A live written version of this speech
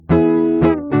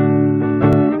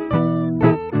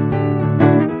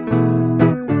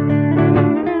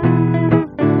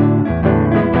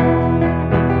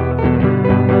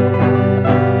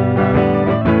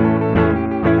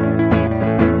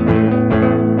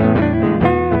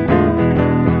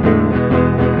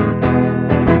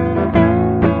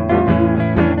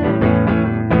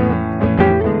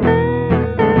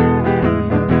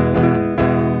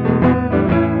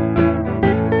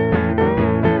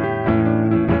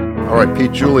All right,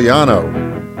 Pete Giuliano.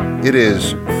 It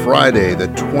is Friday, the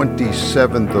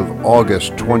 27th of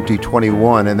August,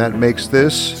 2021, and that makes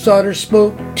this... Solder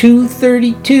Smoke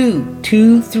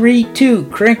 232.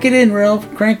 Crank it in,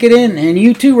 Ralph. Crank it in. And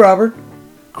you too, Robert.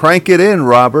 Crank it in,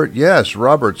 Robert. Yes,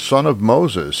 Robert, son of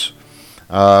Moses,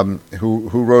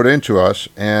 who wrote into us,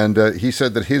 and he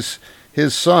said that his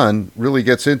son really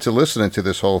gets into listening to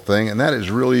this whole thing, and that is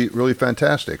really, really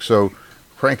fantastic. So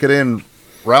crank it in,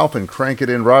 Ralph, and crank it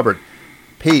in, Robert.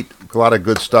 Pete, a lot of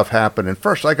good stuff happened. And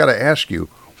first, I got to ask you,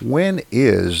 when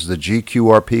is the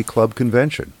GQRP Club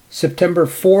convention? September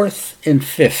 4th and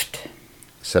 5th.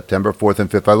 September 4th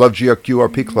and 5th. I love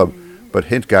GQRP Club, but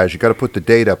hint, guys, you got to put the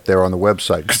date up there on the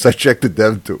website, because I checked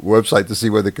the website to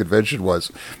see where the convention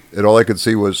was, and all I could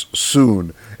see was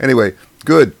soon. Anyway,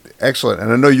 good, excellent.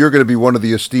 And I know you're going to be one of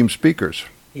the esteemed speakers.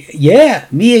 Yeah,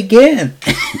 me again.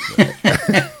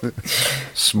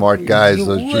 Smart guys,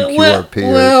 those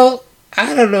GQRPers. Well,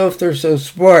 I don't know if they're so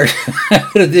smart.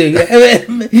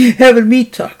 Having me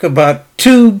talk about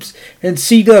tubes and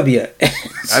CW.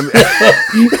 I'm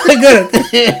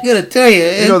gonna tell you,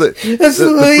 it's a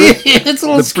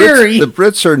little scary. The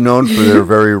Brits are known for their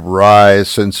very wry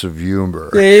sense of humor.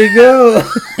 There you go.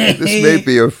 This may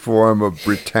be a form of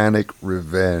Britannic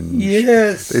revenge.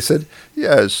 Yes. They said,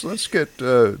 yes, let's get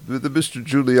the Mr.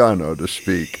 Giuliano to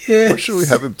speak. Yes. What should we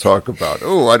have him talk about?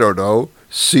 Oh, I don't know.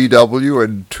 CW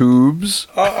and tubes.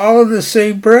 All in the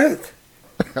same breath.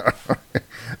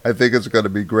 I think it's going to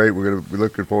be great. We're going to be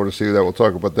looking forward to seeing that. We'll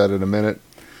talk about that in a minute.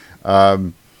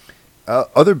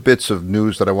 Other bits of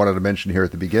news that I wanted to mention here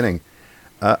at the beginning.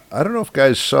 I don't know if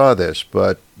guys saw this,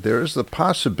 but there is the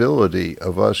possibility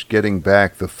of us getting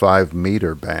back the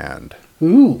 5-meter band.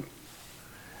 Ooh.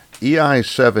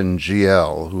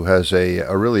 EI7GL, who has a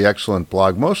really excellent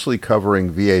blog, mostly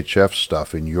covering VHF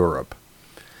stuff in Europe.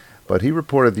 But he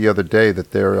reported the other day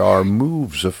that there are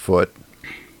moves afoot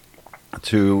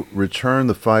to return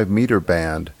the 5-meter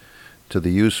band to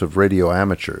the use of radio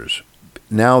amateurs.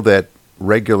 Now that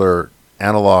regular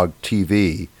analog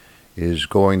TV is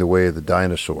going the way of the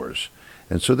dinosaurs.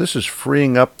 And so this is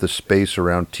freeing up the space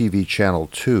around TV Channel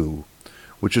 2,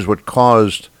 which is what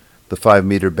caused the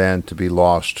 5-meter band to be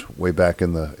lost way back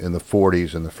in the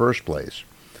 40s in the first place.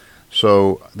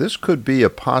 So this could be a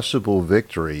possible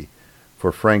victory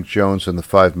for Frank Jones and the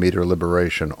 5-meter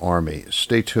Liberation Army.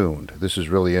 Stay tuned. This is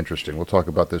really interesting. We'll talk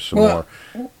about this some more.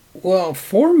 Well,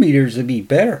 4 meters would be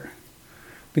better.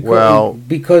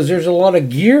 Because there's a lot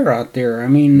of gear out there. I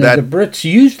mean, the Brits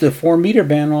use the 4-meter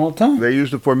band all the time. They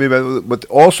use the 4-meter band, but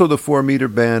also the 4-meter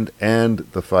band and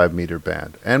the 5-meter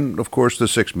band. And, of course, the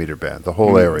 6-meter band, the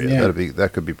whole area. Yeah.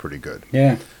 That could be pretty good.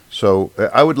 Yeah. So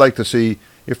I would like to see,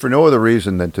 if for no other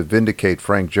reason than to vindicate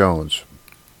Frank Jones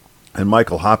and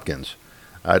Michael Hopkins,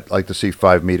 I'd like to see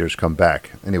 5 meters come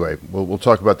back. Anyway, we'll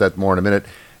talk about that more in a minute.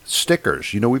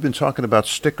 Stickers. We've been talking about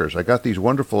stickers. I got these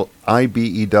wonderful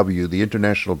IBEW, the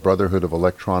International Brotherhood of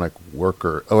Electronic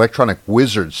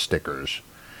Wizards stickers.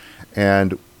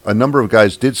 And a number of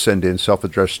guys did send in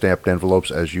self-addressed stamped envelopes,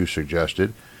 as you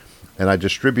suggested. And I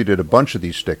distributed a bunch of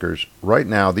these stickers. Right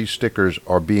now, these stickers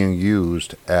are being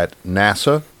used at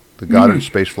NASA, the Goddard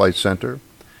Space Flight Center,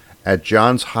 at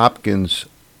Johns Hopkins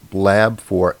Lab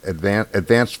for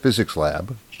Advanced Physics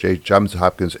Lab, Johns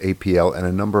Hopkins APL, and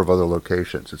a number of other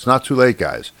locations. It's not too late,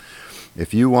 guys.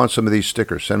 If you want some of these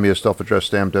stickers, send me a self-addressed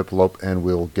stamped envelope and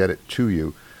we'll get it to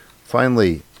you.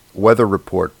 Finally, weather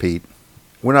report, Pete.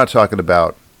 We're not talking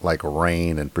about like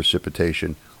rain and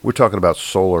precipitation. We're talking about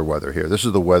solar weather here. This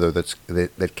is the weather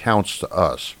that counts to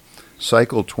us.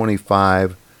 Cycle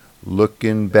 25,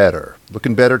 looking better.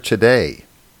 Looking better today.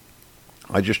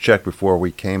 I just checked before we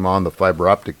came on the fiber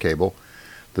optic cable.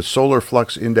 The solar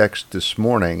flux index this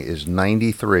morning is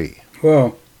 93.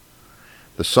 Whoa.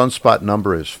 The sunspot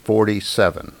number is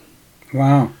 47.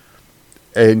 Wow.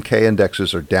 NK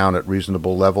indexes are down at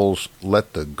reasonable levels.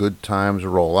 Let the good times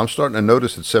roll. I'm starting to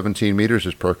notice that 17 meters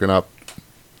is perking up.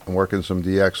 I'm working some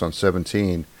DX on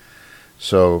 17.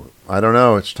 So, I don't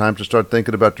know. It's time to start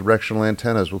thinking about directional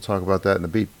antennas. We'll talk about that in a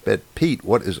bit. But Pete,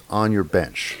 what is on your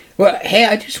bench? Well, hey,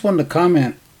 I just wanted to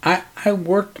comment. I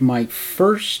worked my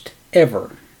first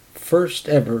ever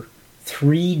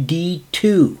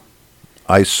 3D2.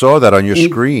 I saw that on your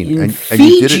screen. And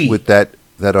you did it with that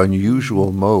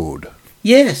unusual mode.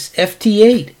 Yes,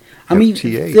 FT8. I mean,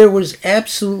 FT8. there was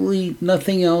absolutely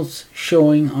nothing else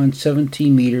showing on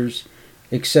 17 meters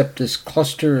except this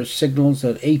cluster of signals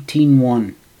at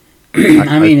 18.1.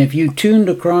 I mean, if you tuned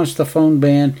across the phone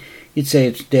band, you'd say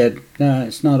it's dead. No,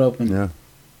 it's not open. Yeah.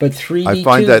 But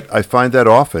 3D2. I find that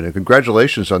often. And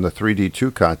congratulations on the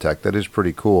 3D2 contact. That is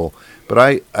pretty cool.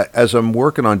 But as I'm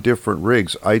working on different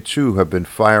rigs, I too have been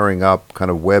firing up kind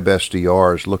of web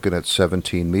SDRs, looking at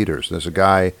 17 meters. There's a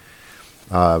guy,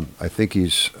 I think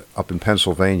he's up in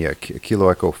Pennsylvania, Kilo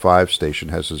Echo 5 station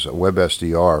has his web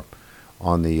SDR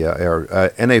on the air.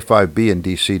 NA5B in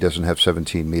DC doesn't have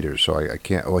 17 meters, so I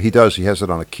can't. Well, he does. He has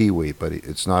it on a Kiwi, but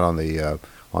it's not on the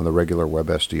regular web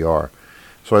SDR.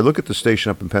 So I look at the station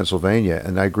up in Pennsylvania,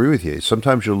 and I agree with you.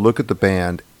 Sometimes you'll look at the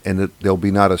band, and there'll be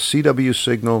not a CW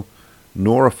signal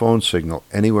nor a phone signal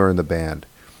anywhere in the band,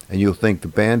 and you'll think the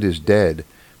band is dead.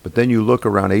 But then you look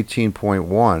around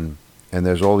 18.1, and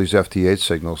there's all these FT8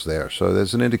 signals there. So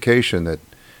there's an indication that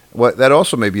that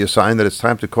also may be a sign that it's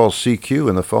time to call CQ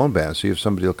in the phone band, see if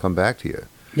somebody will come back to you.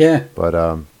 Yeah.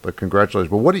 But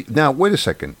congratulations. But now, wait a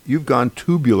second. You've gone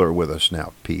tubular with us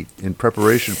now, Pete, in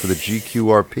preparation for the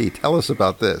GQRP. Tell us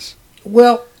about this.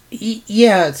 Well,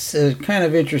 yeah, it's kind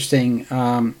of interesting.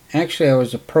 Actually, I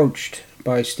was approached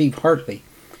by Steve Hartley,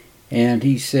 and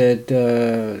he said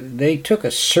they took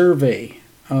a survey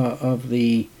of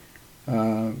the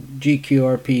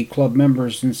GQRP club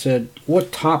members and said,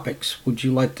 what topics would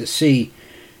you like to see?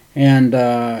 And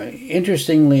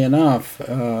interestingly enough,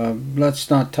 let's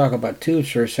not talk about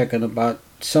tubes for a second, about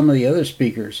some of the other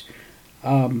speakers.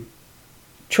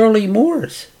 Charlie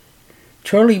Morris.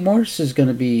 Charlie Morris is going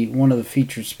to be one of the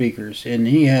featured speakers, and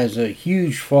he has a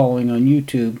huge following on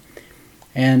YouTube.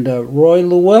 And Roy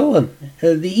Llewellyn,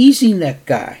 the Easy Neck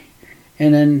guy.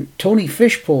 And then Tony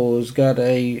Fishpole has got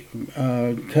a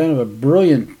kind of a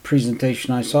brilliant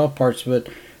presentation. I saw parts of it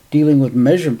dealing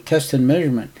with test and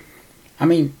measurement. I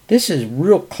mean, this is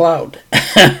real cloud.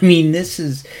 I mean, this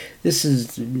is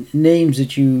names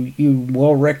that you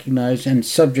well recognize and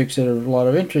subjects that are of a lot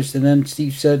of interest. And then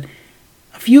Steve said,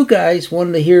 a few guys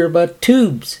wanted to hear about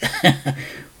tubes.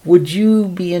 Would you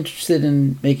be interested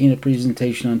in making a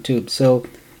presentation on tubes? So,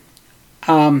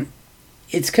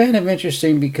 it's kind of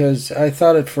interesting because I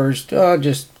thought at first, oh,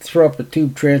 just throw up a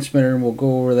tube transmitter and we'll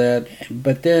go over that.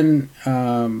 But then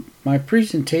my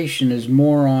presentation is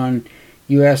more on,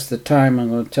 you asked the time, I'm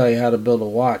going to tell you how to build a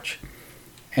watch.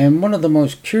 And one of the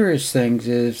most curious things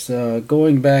is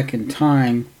going back in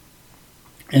time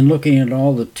and looking at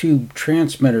all the tube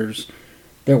transmitters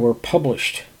that were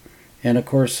published. And of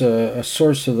course, a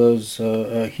source of those,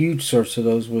 a huge source of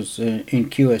those was in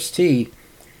QST.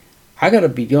 I got to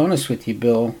be honest with you,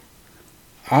 Bill.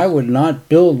 I would not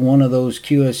build one of those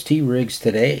QST rigs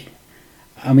today.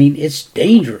 I mean, it's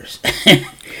dangerous.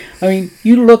 I mean,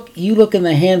 you look in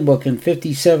the handbook in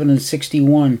 57 and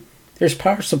 61. There's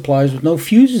power supplies with no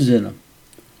fuses in them.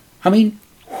 I mean,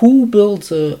 who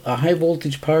builds a high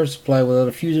voltage power supply without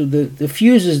a fuse? The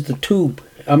fuse is the tube.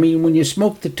 I mean, when you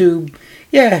smoke the tube,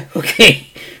 yeah, okay,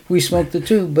 we smoke the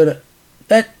tube, but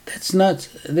that's nuts.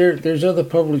 There's other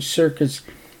published circuits.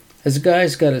 This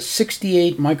guy's got a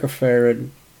 68 microfarad,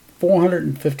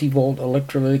 450 volt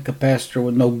electrolytic capacitor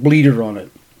with no bleeder on it.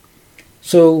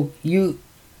 So you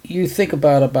think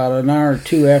about an hour or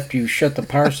two after you shut the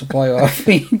power supply off,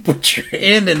 and you put your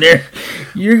hand in there,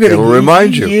 it'll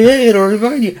remind you. Yeah, it'll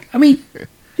remind you. I mean,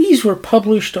 these were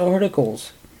published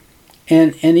articles.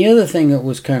 And the other thing that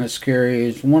was kind of scary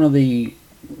is one of the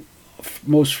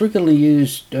most frequently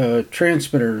used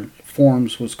transmitter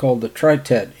forms was called the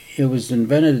Tritet. It was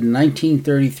invented in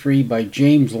 1933 by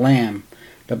James Lamb,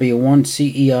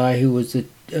 W1CEI, who was the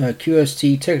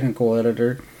QST technical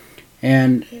editor.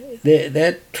 And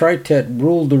that Tritet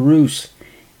ruled the roost.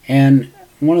 And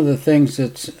one of the things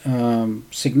that's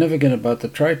significant about the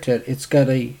Tritet, it's got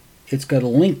a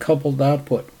link-coupled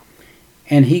output.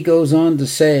 And he goes on to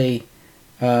say,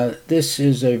 this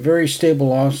is a very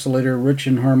stable oscillator rich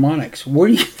in harmonics. Where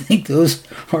do you think those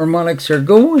harmonics are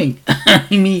going? I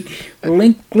mean,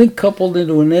 link coupled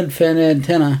into an EdFan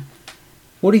antenna.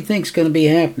 What do you think is going to be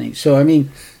happening? So, I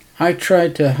mean, I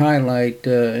tried to highlight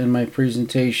in my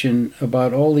presentation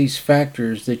about all these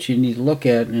factors that you need to look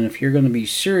at. And if you're going to be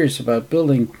serious about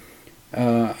building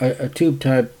a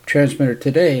tube-type transmitter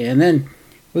today, and then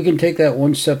we can take that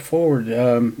one step forward,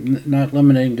 not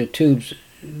limiting to tubes.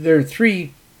 There are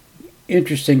three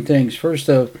interesting things. First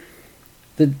off,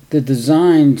 the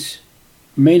designs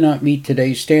may not meet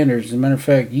today's standards. As a matter of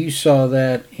fact, you saw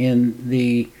that in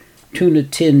the Tuna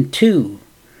Tin 2,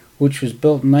 which was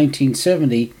built in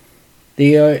 1970.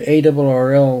 The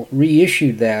ARRL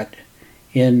reissued that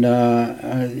in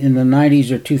the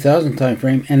 90s or 2000 time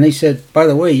frame, and they said, by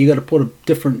the way, you got to put a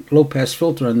different low-pass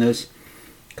filter on this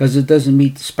because it doesn't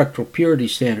meet the spectral purity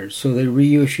standards. So they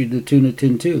reissued the Tuna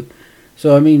Tin 2.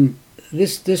 So, I mean,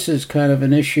 this is kind of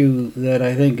an issue that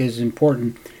I think is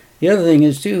important. The other thing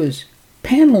is, too, is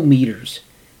panel meters.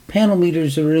 Panel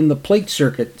meters are in the plate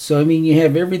circuit. So, I mean, you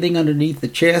have everything underneath the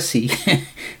chassis,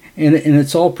 and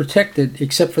it's all protected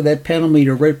except for that panel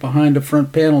meter right behind the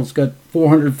front panel. It's got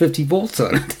 450 volts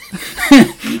on it.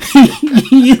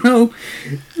 You know,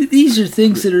 these are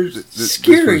things that are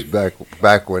scary. This was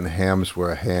back when hams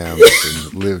were hams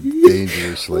and lived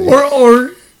dangerously.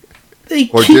 Or they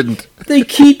didn't. They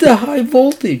keep the high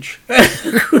voltage.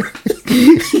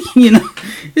 You know,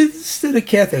 instead of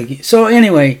cathode. So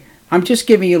anyway, I'm just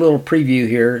giving you a little preview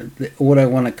here, what I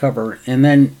want to cover, and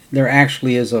then there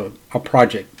actually is a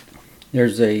project.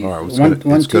 There's a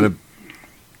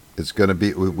it's going to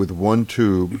be with one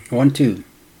tube. One tube.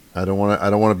 I don't want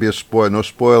to be no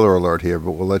spoiler alert here,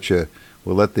 but we'll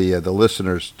let the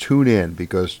listeners tune in,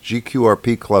 because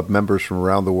GQRP Club members from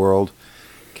around the world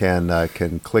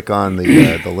can click on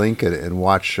the link and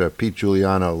watch Pete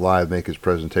Giuliano live make his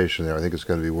presentation there. I think it's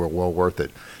going to be well worth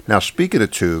it. Now, speaking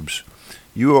of tubes,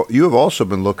 you have also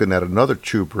been looking at another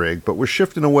tube rig, but we're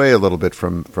shifting away a little bit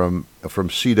from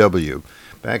CW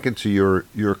back into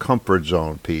your comfort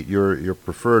zone, Pete, your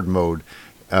preferred mode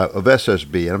of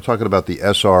SSB, and I'm talking about the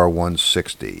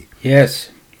SR160.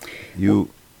 Yes. You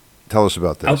tell us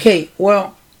about this. Okay,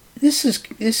 well, this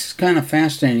is kind of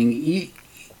fascinating.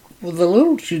 With a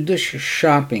little judicious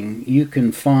shopping, you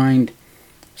can find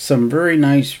some very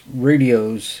nice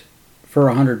radios for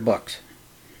 $100.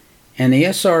 And the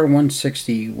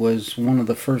SR160 was one of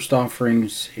the first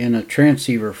offerings in a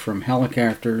transceiver from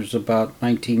Helicopters about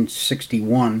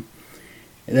 1961.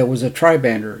 That was a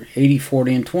tri-bander, 80,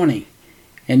 40, and 20.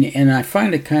 And I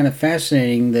find it kind of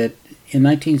fascinating that in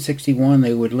 1961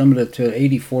 they would limit it to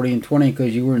 80, 40, and 20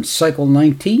 because you were in cycle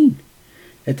 19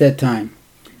 at that time.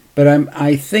 But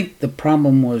I think the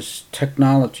problem was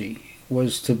technology,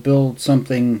 was to build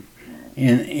something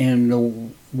in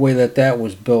the way that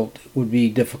was built would be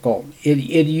difficult.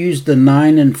 It used the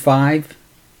 9 and 5,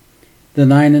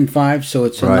 so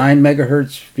it's a 9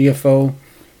 megahertz VFO,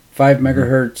 5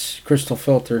 megahertz crystal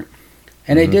filter.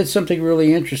 And they did something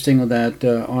really interesting with that.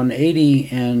 On 80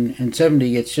 and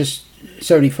 70, it's just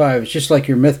 75. It's just like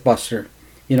your Mythbuster.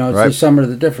 You know, it's the sum of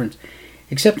the difference.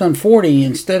 Except on 40,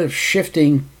 instead of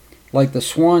shifting like the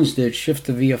Swans did, shift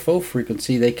the VFO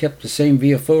frequency, they kept the same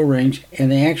VFO range,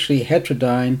 and they actually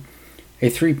heterodyne a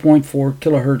 3.4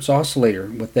 kilohertz oscillator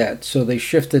with that. So they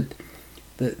shifted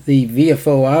the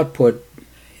VFO output.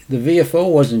 The VFO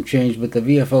wasn't changed, but the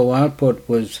VFO output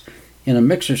was in a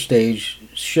mixer stage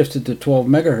shifted to 12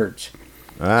 megahertz.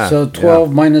 So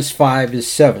 12 minus 5 is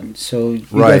 7. So you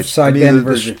got sideband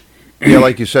version. Yeah,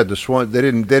 like you said, the Swan they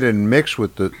didn't mix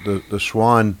with the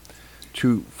Swan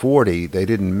 240. They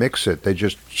didn't mix it. They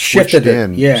just switched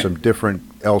in some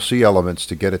different LC elements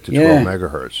to get it to 12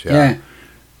 megahertz.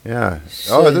 Yeah.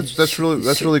 Oh, that's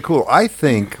really cool. I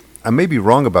think I may be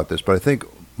wrong about this, but I think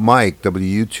Mike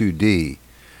WU2D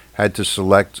had to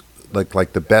select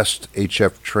like the best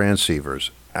HF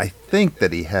transceivers. I think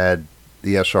that he had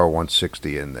the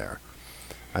SR160 in there.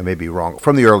 I may be wrong,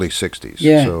 from the early '60s.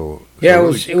 Yeah, so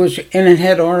it was, and it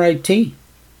had RIT.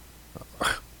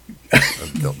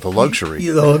 the luxury.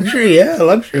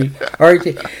 Luxury.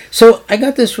 RIT. So I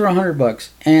got this for $100,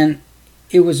 and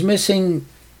it was missing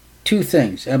two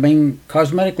things. I mean,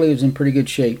 cosmetically, it was in pretty good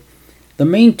shape. The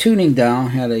main tuning dial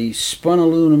had a spun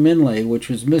aluminum inlay, which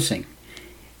was missing.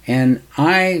 And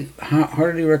I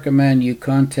heartily recommend you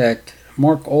contact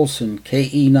Mark Olson,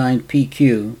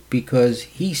 KE9PQ, because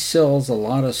he sells a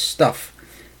lot of stuff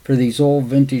for these old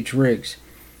vintage rigs.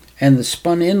 And the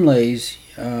spun inlays,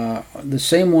 the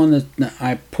same one that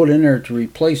I put in there to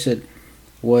replace it,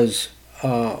 was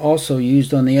also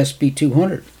used on the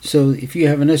SB200. So if you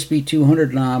have an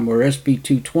SB200 knob or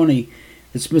SB220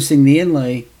 that's missing the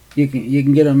inlay, you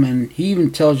can get them, and he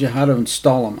even tells you how to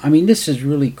install them. I mean, this is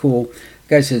really cool.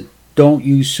 The guy said, don't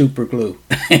use super glue.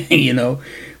 You know,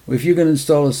 if you're going to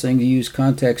install this thing, you use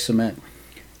contact cement.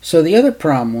 So the other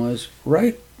problem was,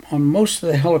 right on most of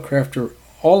the Helicopter,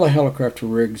 all the Helicopter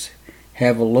rigs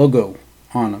have a logo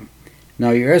on them.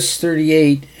 Now your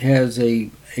S38 has a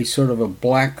sort of a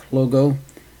black logo.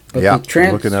 But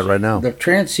I'm looking at it right now. The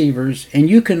transceivers, and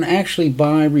you can actually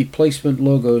buy replacement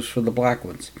logos for the black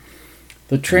ones.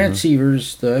 The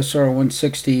transceivers, the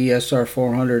SR160,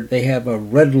 SR400, they have a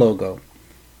red logo.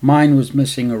 Mine was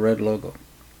missing a red logo.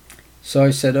 So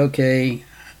I said, okay,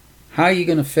 how are you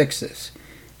going to fix this?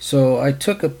 So I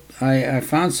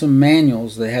found some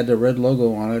manuals that had the red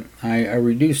logo on it. I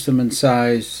reduced them in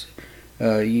size.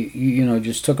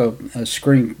 Just took a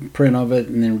screen print of it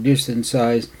and then reduced it in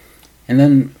size, and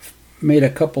then made a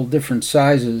couple different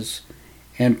sizes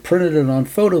and printed it on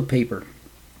photo paper.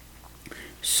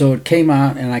 So it came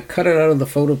out, and I cut it out of the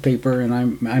photo paper, and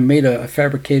I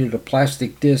fabricated a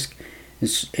plastic disc,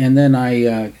 and then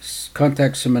I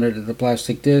contact cemented the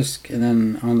plastic disc, and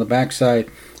then on the backside,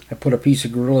 I put a piece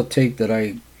of Gorilla Tape that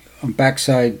I on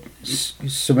backside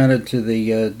cemented to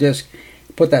the disc.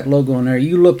 Put that logo in there.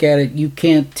 You look at it, you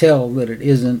can't tell that it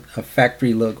isn't a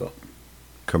factory logo.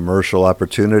 Commercial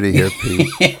opportunity here,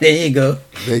 Pete. There you go.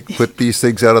 Put these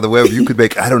things out of the web. You could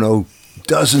make, I don't know,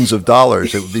 dozens of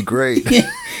dollars. It would be great.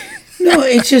 No,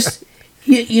 it's just,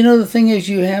 you know, the thing is,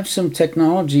 you have some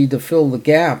technology to fill the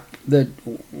gap that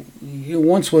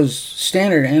once was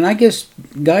standard, and I guess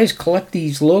guys collect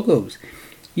these logos.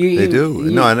 They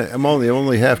do. No, and I'm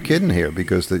only half kidding here,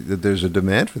 because there's a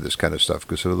demand for this kind of stuff,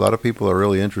 because a lot of people are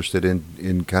really interested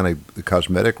in kind of the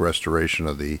cosmetic restoration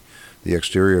of the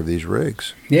exterior of these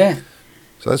rigs. Yeah.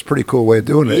 So that's a pretty cool way of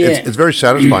doing it. Yeah. It's very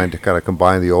satisfying to kind of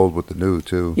combine the old with the new,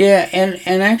 too. Yeah,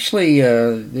 and actually,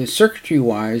 the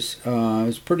circuitry-wise,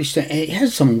 is pretty it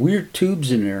has some weird tubes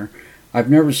in there I've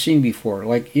never seen before.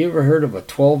 Like, you ever heard of a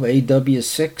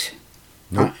 12AW6?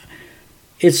 Nope.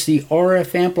 It's the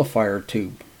RF amplifier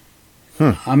tube.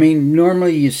 I mean,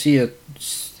 normally you see a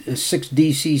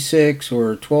 6DC6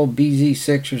 or a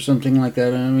 12BZ6 or something like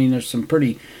that. I mean, there's some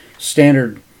pretty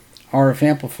standard RF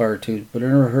amplifier tubes, but I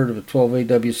never heard of a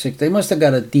 12AW6. They must have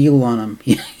got a deal on them.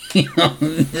 You know,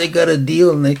 they got a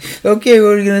deal, and okay,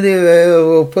 what are you going to do?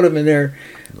 We'll put them in there.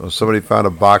 Well, somebody found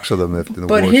a box of them in the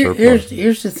But war surplus.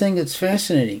 here's the thing that's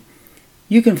fascinating.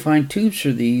 You can find tubes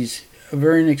for these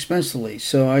very inexpensively.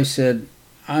 So I said,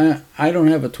 I don't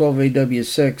have a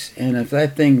 12AW6, and if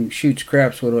that thing shoots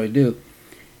craps, what do?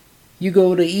 You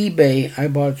go to eBay. I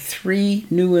bought 3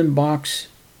 new in box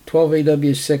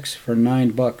 12AW6 for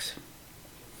 $9.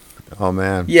 Oh,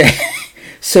 man. Yeah.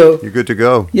 So You're good to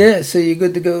go. yeah, so you're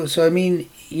good to go. So I mean,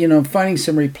 you know, finding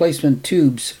some replacement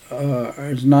tubes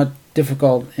is not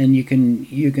difficult, and you can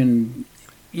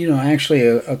you know, actually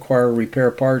acquire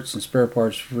repair parts and spare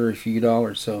parts for very few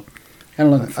dollars. So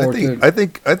kind of looking forward to it.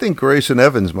 I think Grayson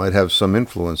Evans might have some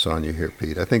influence on you here,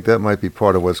 Pete. I think that might be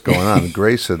part of what's going on.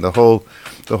 Grayson, the whole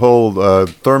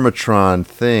Thermotron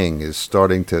thing is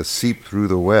starting to seep through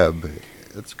the web.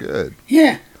 It's good.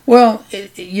 Yeah. Well,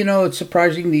 you know, it's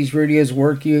surprising these radios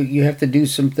work. You have to do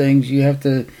some things. You have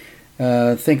to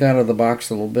think out of the box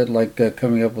a little bit, like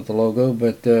coming up with the logo.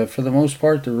 But for the most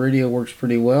part, the radio works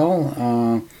pretty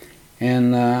well.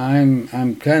 And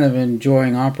I'm kind of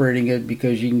enjoying operating it,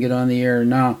 because you can get on the air.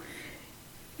 Now,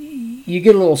 you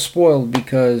get a little spoiled,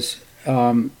 because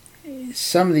some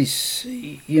of these,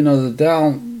 you know,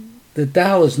 the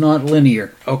dial is not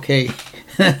linear. Okay.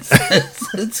 The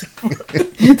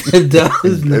dial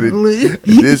is not linear.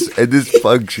 This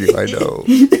bugs you, I know.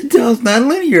 The dial's not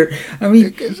linear. I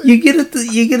mean, you get at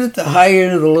the high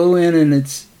end or the low end, and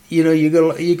it's, you know, you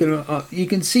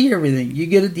can see everything. You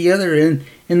get at the other end,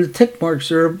 and the tick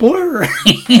marks are a blur.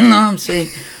 You know what I'm saying?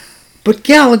 But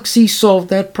Galaxy solved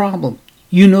that problem.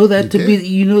 You know that to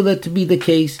be the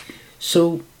case.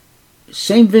 So,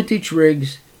 same vintage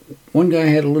rigs. One guy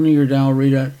had a linear dial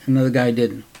readout, another guy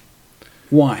didn't.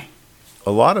 Why?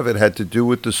 A lot of it had to do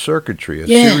with the circuitry. A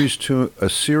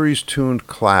series tuned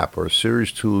clap or a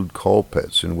series tuned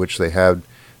Colpitts, in which they had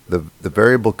the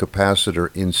variable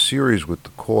capacitor in series with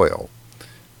the coil.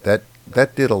 That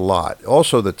did a lot.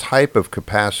 Also, the type of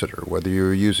capacitor, whether you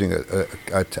were using a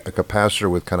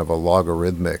capacitor with kind of a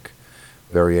logarithmic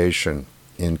variation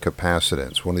in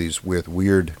capacitance, one of these with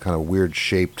weird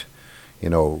shaped, you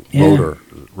know,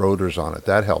 rotors on it,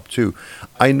 that helped too.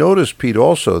 I noticed, Pete,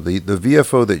 also the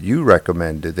VFO that you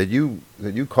recommended, that you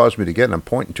caused me to get, and I'm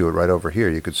pointing to it right over here.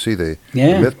 You could see the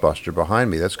Mythbuster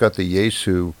behind me. That's got the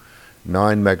Yaesu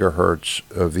 9 megahertz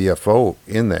VFO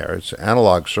in there. It's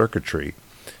analog circuitry.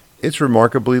 It's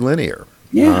remarkably linear.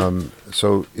 Yeah.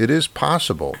 So it is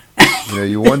possible. You know,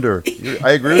 you wonder.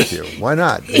 I agree with you. Why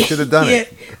not? They should have done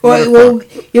it. Well,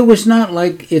 it was not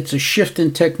like it's a shift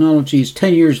in technologies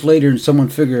 10 years later and someone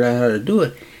figured out how to do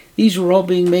it. These were all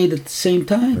being made at the same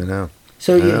time. I know.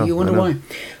 So you wonder why.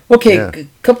 Okay, a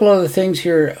couple other things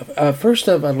here. First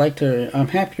off, I'm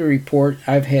happy to report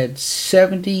I've had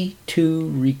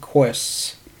 72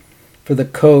 requests for the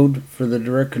code for the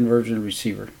direct conversion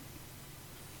receiver.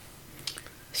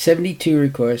 72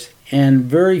 requests, and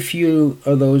very few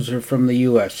of those are from the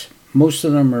U.S. Most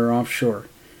of them are offshore.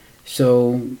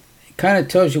 So it kind of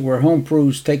tells you where homebrew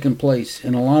is taking place,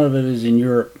 and a lot of it is in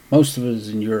Europe. Most of it is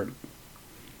in Europe.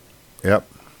 Yep.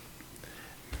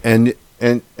 And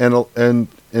how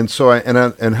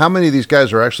many of these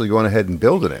guys are actually going ahead and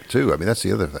building it too? I mean, that's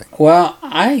the other thing. Well,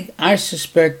 I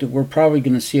suspect that we're probably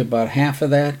going to see about half of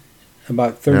that,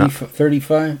 about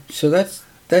 35. So that's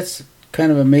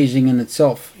kind of amazing in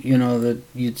itself, that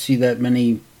you'd see that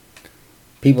many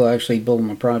people actually building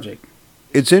a project.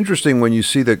 It's interesting when you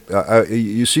see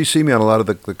you see me on a lot of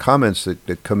the comments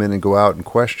that come in and go out and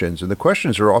questions, and the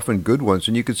questions are often good ones,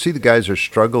 and you can see the guys are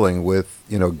struggling with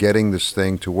getting this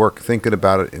thing to work, thinking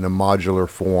about it in a modular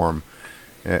form,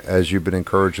 as you've been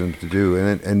encouraging them to do,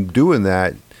 and doing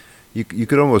that, you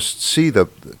could almost see the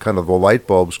kind of the light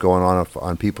bulbs going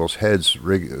on people's heads,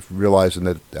 realizing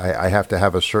that I have to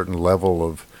have a certain level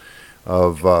of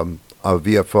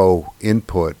VFO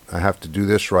input. I have to do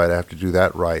this right. I have to do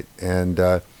that right, and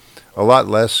a lot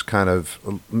less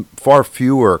far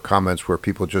fewer comments where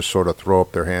people just sort of throw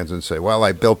up their hands and say, "Well,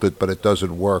 I built it, but it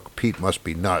doesn't work. Pete must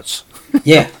be nuts."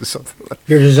 Yeah,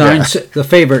 your design, the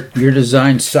favorite. Your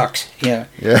design sucks. Yeah,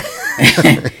 yeah.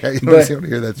 You don't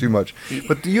hear that too much.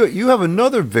 But you have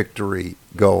another victory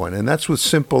going, and that's with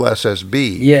Simple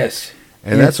SSB. Yes.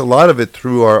 And that's a lot of it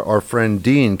through our friend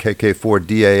Dean,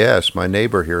 KK4DAS, my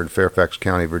neighbor here in Fairfax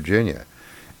County, Virginia.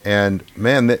 And,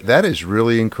 man, that is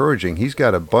really encouraging. He's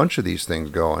got a bunch of these things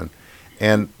going.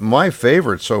 And my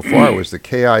favorite so far was the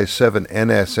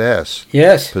KI7NSS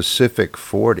Pacific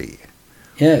 40.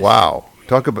 Yes. Wow.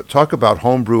 Talk about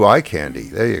homebrew eye candy.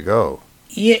 There you go.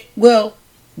 Yeah, well,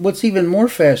 what's even more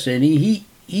fascinating,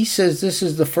 he says this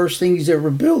is the first thing he's ever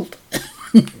built.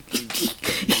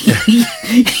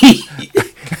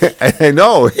 I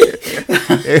know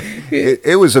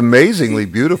it was amazingly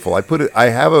beautiful. I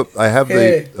have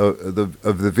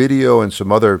the video and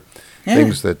some other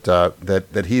things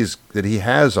that he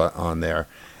has on there,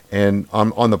 and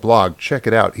on the blog. Check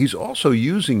it out. He's also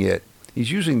using it.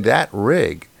 He's using that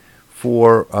rig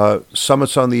for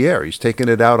summits on the air. He's taking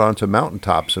it out onto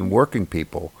mountaintops and working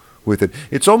people with it.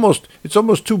 It's almost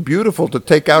too beautiful to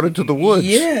take out into the woods.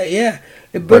 Yeah.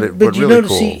 But you really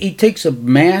notice cool. he takes a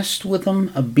mast with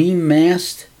him, a beam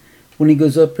mast, when he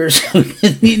goes up there. So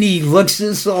he looks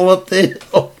this all up the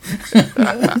hill.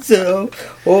 So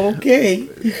okay.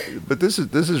 But this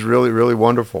is really, really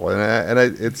wonderful, and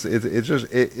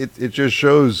it just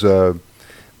shows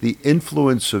the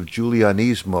influence of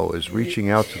Giulianismo is reaching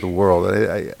out to the world.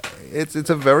 It's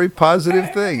a very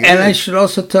positive thing. And I should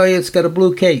also tell you, it's got a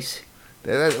blue case.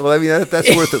 Well, I mean,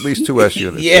 that's worth at least 2 S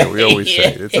units. Yeah, we always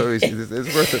say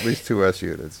it's worth at least 2 S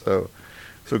units. So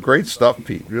great stuff,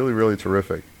 Pete. Really, really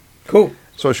terrific. Cool.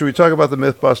 So should we talk about the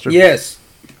Mythbuster? Yes,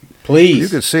 please. You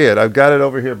can see it. I've got it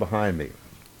over here behind me.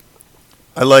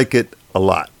 I like it a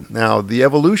lot. Now, the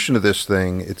evolution of this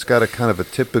thing, it's got a kind of a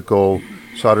typical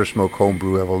solder smoke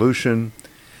homebrew evolution.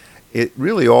 It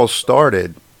really all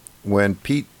started when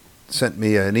Pete sent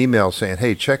me an email saying,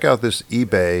 "Hey, check out this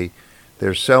eBay.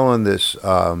 They're selling this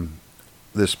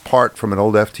this part from an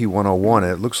old FT101,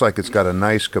 and it looks like it's got a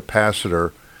nice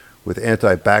capacitor with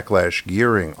anti-backlash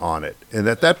gearing on it." And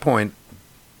at that point,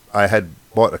 I had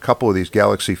bought a couple of these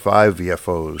Galaxy 5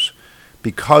 VFOs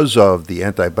because of the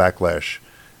anti-backlash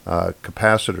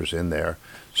capacitors in there.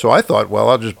 So I thought, well,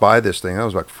 I'll just buy this thing. That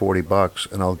was like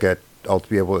 $40, and I'll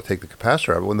be able to take the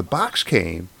capacitor out. But when the box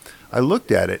came, I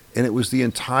looked at it, and it was the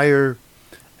entire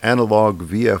analog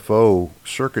VFO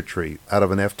circuitry out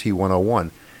of an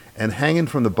FT101. And hanging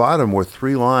from the bottom were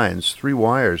 3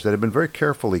 wires that had been very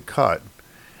carefully cut.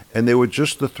 And they were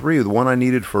just the 3. The one I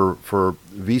needed for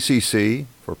VCC,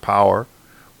 for power.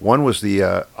 One was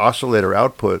the oscillator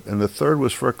output, and the third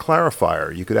was for a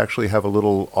clarifier. You could actually have a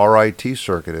little RIT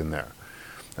circuit in there.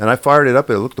 And I fired it up.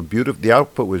 It looked beautiful. The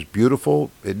output was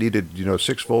beautiful. It needed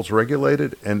 6 volts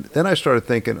regulated. And then I started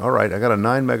thinking, all right, I got a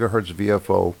 9 megahertz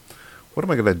VFO. What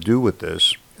am I going to do with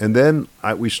this? And then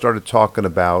we started talking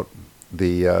about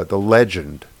the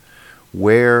legend,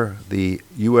 where the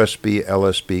USB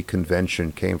LSB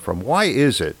convention came from. Why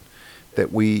is it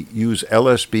that we use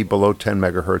LSB below 10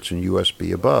 megahertz and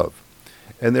USB above?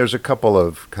 And there's a couple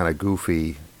of kind of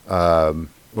goofy,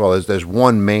 there's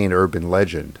one main urban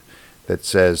legend that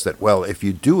says that, well, if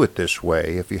you do it this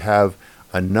way, if you have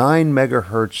a 9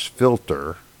 megahertz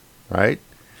filter, right,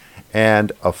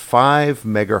 and a 5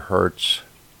 megahertz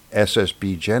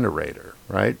SSB generator,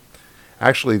 right?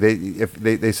 Actually,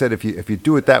 they said if you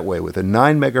do it that way with a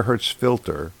 9 megahertz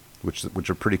filter, which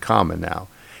are pretty common now,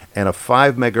 and a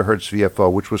 5 megahertz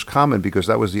VFO, which was common because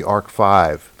that was the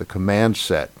ARC-V, the command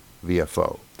set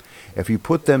VFO. If you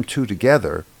put them two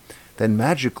together, then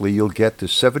magically you'll get to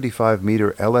 75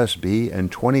 meter LSB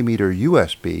and 20 meter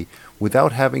USB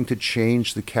without having to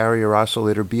change the carrier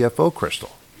oscillator BFO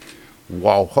crystal.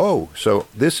 Wow-ho! So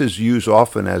this is used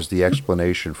often as the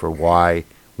explanation for why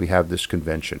we have this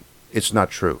convention. It's not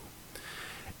true.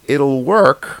 It'll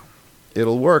work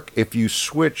if you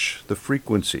switch the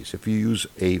frequencies. If you use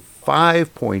a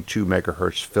 5.2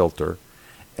 megahertz filter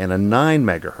and a 9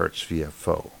 megahertz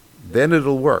VFO. Then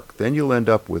it'll work. Then you'll end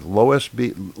up with lower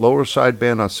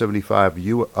sideband on 75,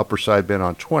 upper sideband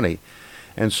on 20.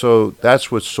 And so that's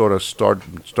what sort of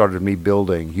started me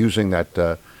building using that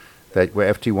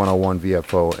FT101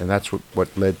 VFO, and that's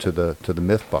what led to the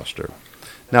Mythbuster.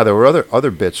 Now there were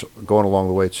other bits going along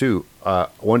the way too.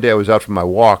 One day I was out for my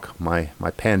walk, my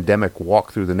pandemic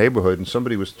walk through the neighborhood, and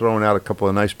somebody was throwing out a couple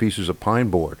of nice pieces of pine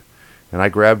board, and I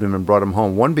grabbed them and brought them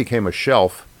home. One became a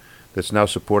shelf that's now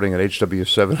supporting an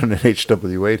HW7 and an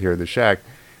HW8 here in the shack.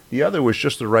 The other was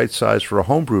just the right size for a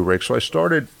homebrew rig, so I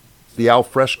started the al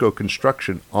fresco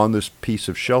construction on this piece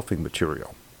of shelving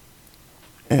material,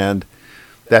 and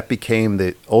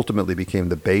that ultimately became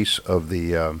the base of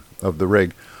the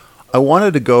rig. I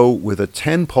wanted to go with a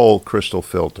 10-pole crystal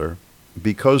filter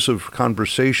because of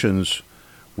conversations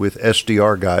with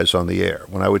SDR guys on the air.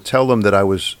 When I would tell them that I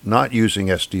was not using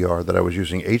SDR, that I was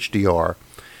using HDR,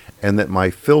 and that my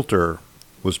filter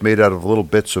was made out of little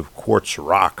bits of quartz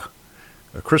rock,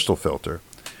 a crystal filter,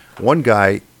 one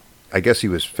guy, I guess he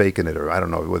was faking it, or I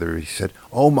don't know whether he said,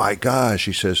 "Oh my gosh,"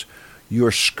 he says,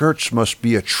 "your skirts must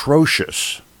be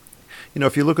atrocious." You know,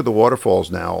 if you look at the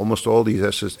waterfalls now, almost all these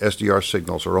SDR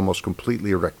signals are almost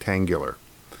completely rectangular.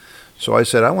 So I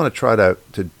said, I want to try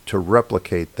to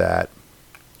replicate that,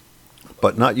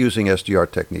 but not using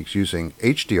SDR techniques, using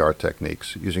HDR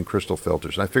techniques, using crystal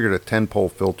filters. And I figured a 10-pole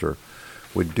filter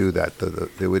would do that.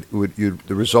 The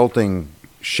resulting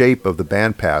shape of the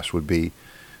bandpass would be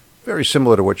very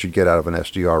similar to what you'd get out of an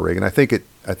SDR rig, and I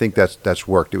think that's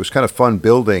worked. It was kind of fun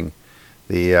building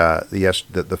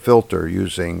the filter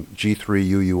using G3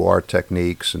 UUR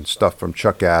techniques and stuff from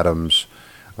Chuck Adams,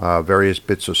 various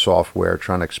bits of software,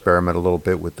 trying to experiment a little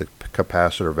bit with the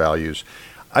capacitor values.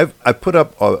 I put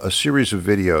up a series of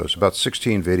videos, about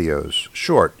 16 videos,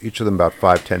 short, each of them about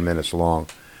 5-10 minutes long,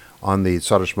 on the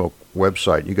Solder Smoke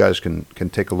website. You guys can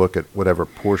take a look at whatever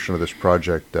portion of this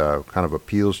project kind of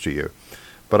appeals to you.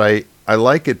 But I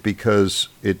like it because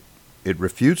it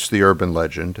refutes the urban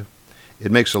legend.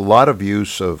 It makes a lot of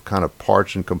use of kind of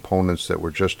parts and components that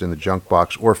were just in the junk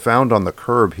box or found on the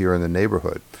curb here in the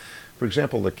neighborhood. For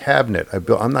example, the cabinet I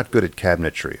built. I'm not good at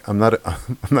cabinetry. I'm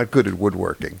not good at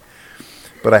woodworking.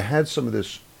 But I had some of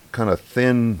this kind of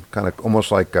thin, kind of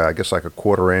almost like I guess like a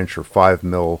 1/4 inch or 5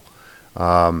 mil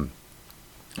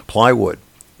plywood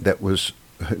that was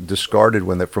discarded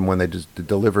from when they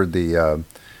delivered the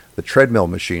treadmill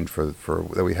machine for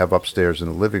that we have upstairs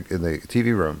in the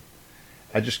TV room.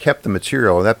 I just kept the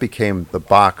material, and that became the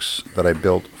box that I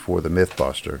built for the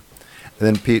Mythbuster. And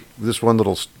then, Pete, this one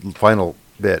little final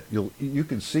bit, you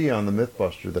can see on the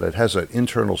Mythbuster that it has an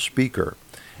internal speaker,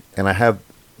 and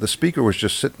the speaker was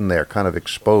just sitting there, kind of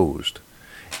exposed,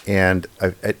 and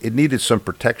it needed some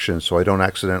protection so I don't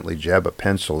accidentally jab a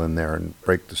pencil in there and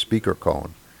break the speaker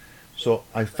cone. So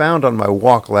I found on my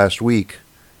walk last week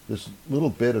this little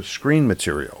bit of screen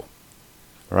material,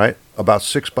 all right, about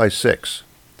 6 by 6.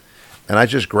 And I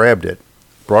just grabbed it,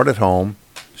 brought it home,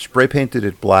 spray painted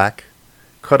it black,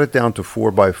 cut it down to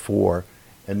 4 by 4,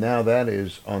 and now that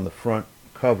is on the front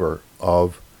cover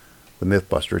of the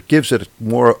Mythbuster. It gives it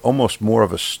almost more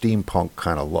of a steampunk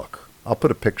kind of look. I'll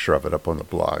put a picture of it up on the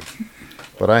blog.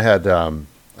 But I had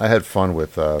fun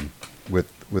with the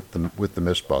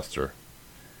Mythbuster.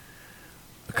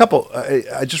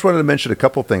 I just wanted to mention a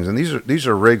couple things, and these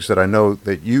are rigs that I know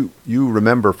that you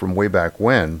remember from way back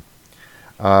when.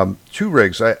 2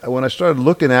 rigs. When I started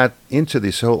looking into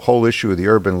this whole issue of the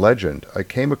urban legend, I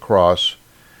came across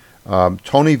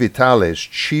Tony Vitale's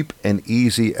Cheap and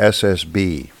Easy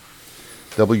SSB,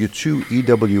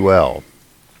 W2EWL.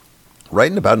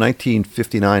 Right in about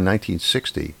 1959,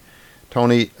 1960,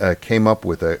 Tony came up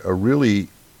with a really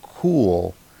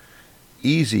cool,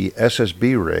 easy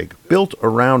SSB rig built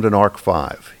around an Arc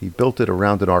V. He built it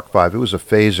around an Arc V. It was a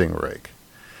phasing rig.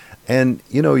 And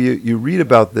you know, you read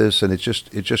about this, and it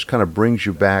just kind of brings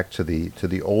you back to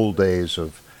the old days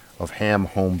of ham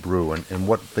homebrew and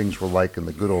what things were like in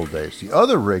the good old days. The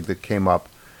other rig that came up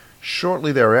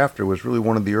shortly thereafter was really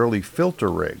one of the early filter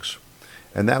rigs,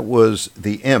 and that was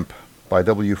the Imp by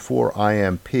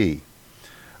W4IMP.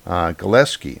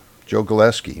 Joe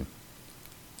Gillespie.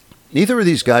 Neither of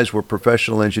these guys were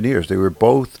professional engineers. They were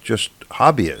both just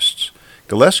hobbyists.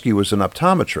 Gillespie was an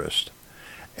optometrist.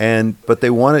 But they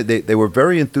were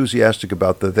very enthusiastic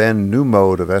about the then new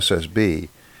mode of SSB,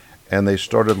 and they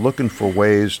started looking for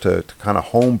ways to kind of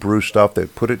homebrew stuff.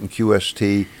 They'd put it in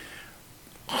QST.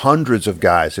 Hundreds of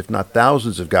guys, if not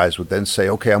thousands of guys, would then say,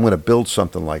 "Okay, I'm going to build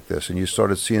something like this," and you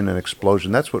started seeing an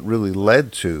explosion. That's what really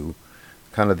led to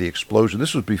kind of the explosion.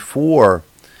 This was before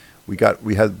we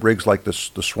had rigs like the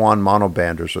Swan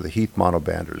monobanders or the Heath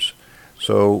monobanders.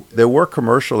 So there were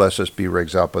commercial SSB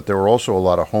rigs out, but there were also a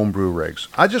lot of homebrew rigs.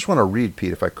 I just want to read,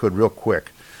 Pete, if I could, real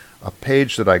quick, a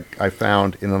page that I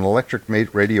found in an electric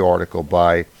radio article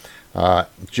by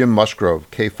Jim Musgrove,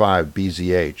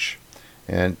 K5BZH.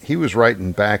 And he was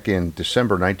writing back in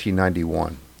December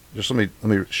 1991. Just let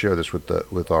me share this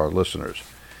with our listeners.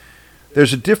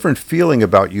 There's a different feeling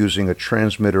about using a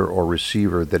transmitter or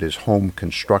receiver that is home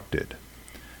constructed.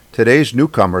 Today's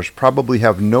newcomers probably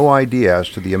have no idea as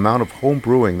to the amount of home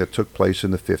brewing that took place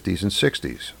in the 50s and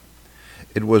 60s.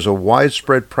 It was a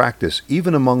widespread practice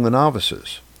even among the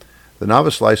novices. The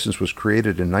novice license was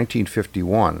created in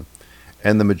 1951,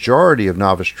 and the majority of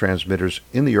novice transmitters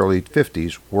in the early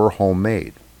 50s were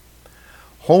homemade.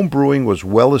 Home brewing was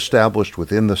well established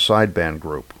within the sideband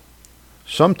group.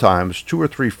 Sometimes 2 or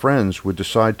 3 friends would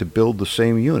decide to build the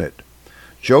same unit.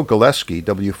 Joe Gillespie,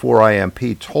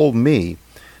 W4IMP, told me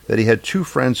that he had 2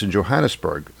 friends in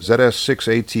Johannesburg,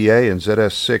 ZS6ATA and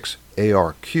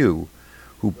ZS6ARQ,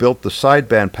 who built the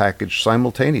sideband package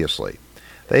simultaneously.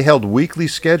 They held weekly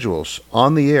schedules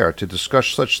on the air to discuss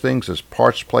such things as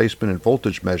parts placement and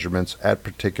voltage measurements at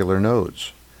particular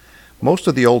nodes. Most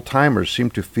of the old-timers seem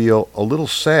to feel a little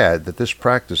sad that this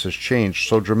practice has changed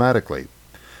so dramatically.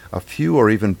 A few are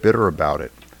even bitter about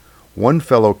it. One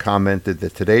fellow commented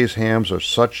that today's hams are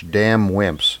such damn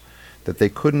wimps that they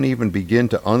couldn't even begin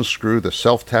to unscrew the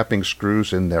self-tapping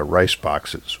screws in their rice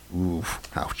boxes. Ooh,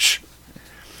 ouch.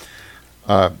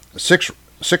 6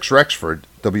 Rexford,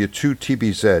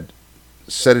 W2TBZ,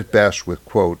 said it best with,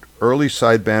 quote, "Early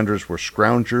sidebanders were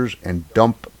scroungers and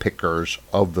dump pickers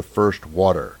of the first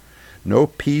water. No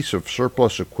piece of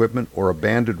surplus equipment or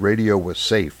abandoned radio was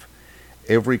safe.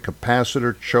 Every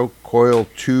capacitor, choke, coil,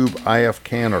 tube, IF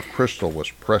can, or crystal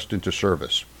was pressed into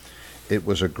service. It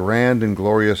was a grand and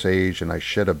glorious age, and I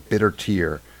shed a bitter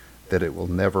tear that it will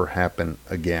never happen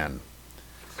again."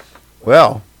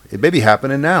 Well, it may be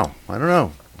happening now. I don't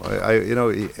know.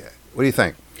 What do you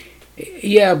think?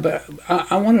 Yeah, but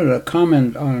I wanted to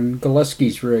comment on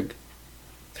Gillespie's rig.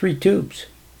 3 tubes.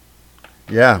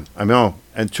 Yeah, I know.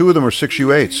 And 2 of them are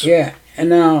 6U8s. Yeah, and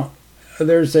now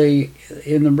there's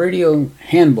in the radio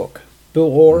handbook, Bill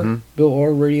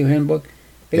Orr radio handbook,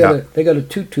 they got a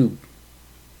 2-tube.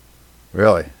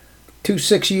 Really? 2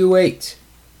 6U8s.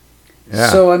 Yeah.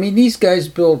 So I mean, these guys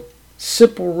built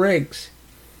simple rigs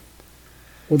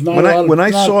with not a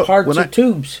lot of parts or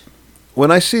tubes. When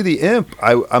I see the Imp,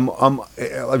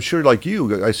 I'm sure like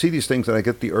you, I see these things and I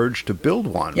get the urge to build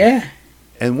one. Yeah.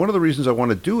 And one of the reasons I want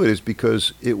to do it is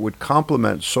because it would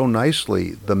complement so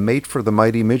nicely the Mate for the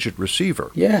Mighty Midget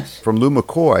receiver. Yes. From Lou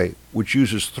McCoy, which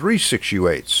uses 3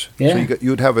 6U8s. Yeah. So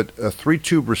you'd have a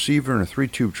 3-tube receiver and a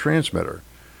 3-tube transmitter.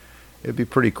 It'd be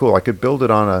pretty cool. I could build it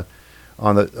on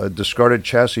a discarded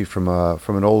chassis from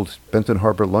an old Benton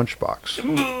Harbor lunchbox.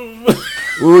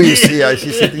 Ooh, I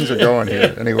see things are going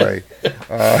here. Anyway.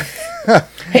 I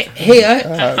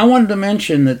wanted to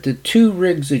mention that the 2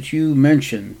 rigs that you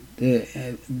mentioned, the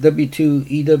W2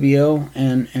 EWL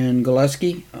and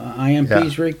Gillespie,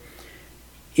 IMP's rig,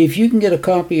 if you can get a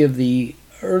copy of the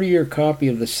earlier copy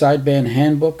of the sideband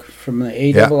handbook from the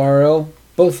ARRL,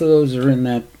 both of those are in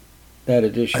that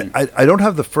edition. I don't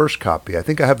have the first copy. I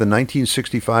think I have the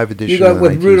 1965 edition. You got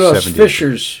with Rudolf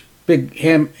Fischer's big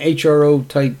ham HRO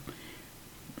type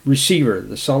receiver,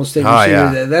 the solid state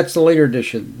receiver. Yeah. That's the later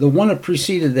edition. The one that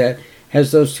preceded that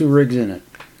has those 2 rigs in it.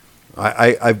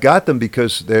 I've got them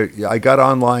because I got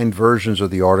online versions of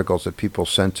the articles that people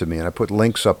sent to me, and I put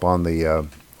links up on the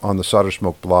Solder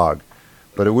Smoke blog.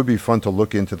 But it would be fun to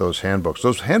look into those handbooks.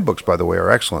 Those handbooks, by the way, are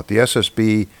excellent. The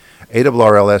SSB,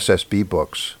 ARRL SSB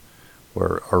books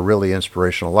are really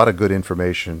inspirational. A lot of good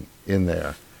information in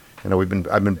there. You know,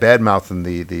 I've been bad-mouthing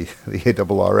the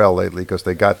ARRL lately because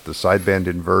they got the sideband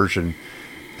inversion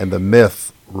and the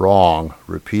myth wrong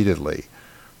repeatedly.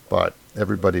 But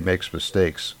everybody makes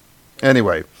mistakes.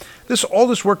 Anyway, all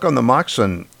this work on the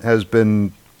Moxon has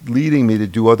been leading me to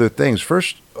do other things.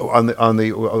 First, on the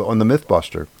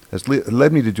Mythbuster, has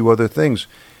led me to do other things.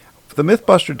 The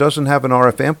Mythbuster doesn't have an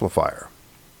RF amplifier.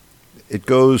 It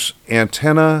goes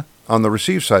antenna on the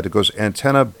receive side. It goes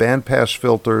antenna, bandpass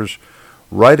filters,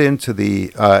 right into the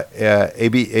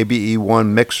ABE1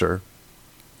 mixer,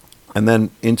 and then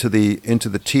into the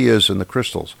TIAs and the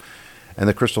crystals, and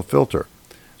the crystal filter.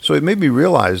 So it made me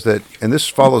realize that, and this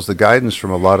follows the guidance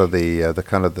from a lot of the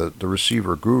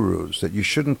receiver gurus, that you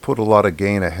shouldn't put a lot of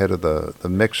gain ahead of the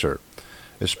mixer,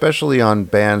 especially on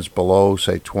bands below,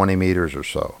 say, 20 meters or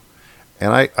so.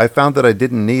 And I found that I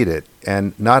didn't need it,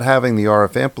 and not having the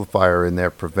RF amplifier in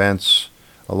there prevents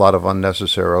a lot of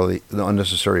unnecessary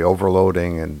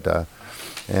overloading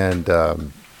and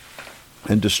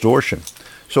distortion.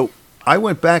 So I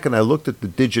went back and I looked at the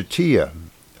Digitia,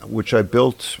 which I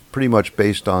built pretty much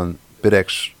based on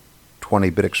BitX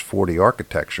 20, BitX 40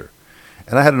 architecture.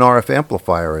 And I had an RF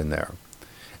amplifier in there.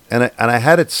 And I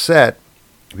had it set,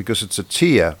 because it's a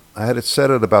TIA, I had it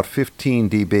set at about 15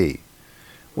 dB,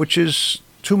 which is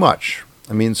too much.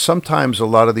 I mean, sometimes a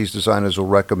lot of these designers will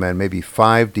recommend maybe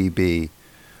 5 dB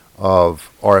of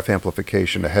RF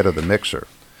amplification ahead of the mixer.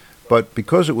 But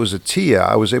because it was a TIA,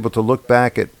 I was able to look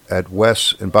back at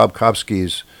Wes and Bob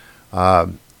Kopsky's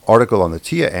article on the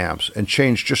TIA amps and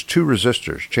change just 2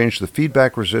 resistors, change the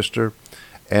feedback resistor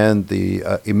and the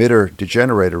emitter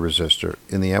degenerator resistor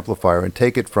in the amplifier, and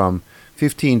take it from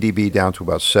 15 dB down to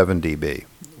about 7 dB,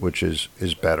 which is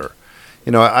better.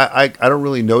 You know, I don't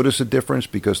really notice a difference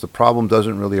because the problem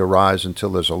doesn't really arise until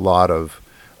there's a lot of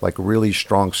like really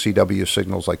strong CW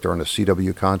signals, like they're in a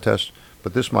CW contest.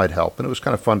 But this might help, and it was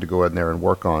kind of fun to go in there and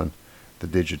work on the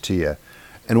Digitia.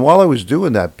 And while I was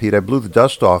doing that, Pete, I blew the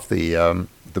dust off the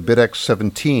BitX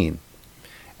 17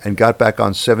 and got back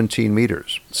on 17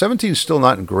 meters. 17 is still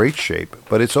not in great shape,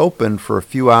 but it's open for a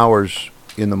few hours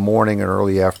in the morning and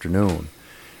early afternoon.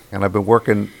 And I've been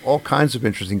working all kinds of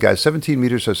interesting guys. 17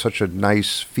 meters has such a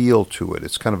nice feel to it.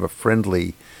 It's kind of a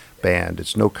friendly band.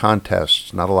 It's no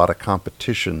contests, not a lot of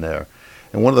competition there.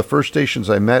 And one of the first stations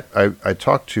I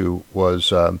talked to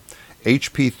was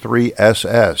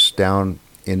HP3SS down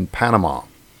in Panama,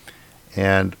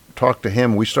 and talked to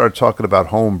him. We started talking about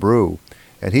home brew,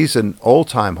 and he's an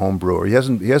old-time home brewer. He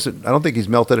hasn't. I don't think he's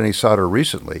melted any solder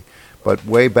recently, but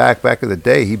way back in the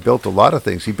day, he built a lot of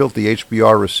things. He built the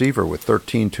HBR receiver with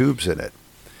 13 tubes in it,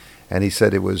 and he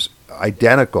said it was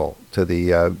identical to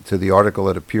the article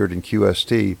that appeared in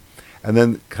QST. And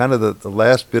then kind of the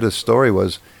last bit of story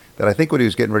was that I think when he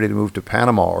was getting ready to move to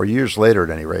Panama, or years later at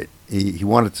any rate, he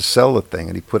wanted to sell the thing,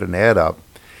 and he put an ad up,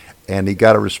 and he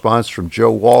got a response from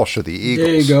Joe Walsh of the Eagles.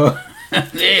 There you go.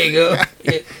 There you go.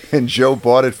 And Joe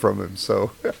bought it from him. So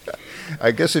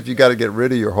I guess if you got to get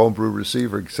rid of your homebrew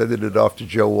receiver, sending it off to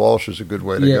Joe Walsh is a good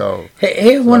way to go.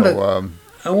 Hey, I wanted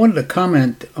to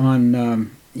comment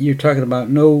on, you're talking about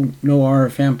no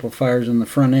RF amplifiers on the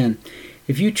front end.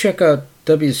 If you check out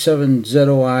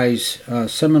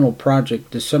W7ZOI's seminal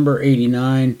project, December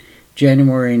 89,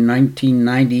 January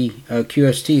 1990,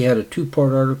 QST had a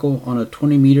 2-part article on a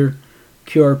 20-meter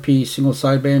QRP single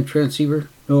sideband transceiver.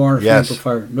 No RF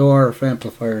amplifier. No RF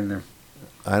amplifier in there.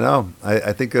 I know.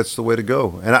 I think that's the way to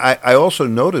go. And I also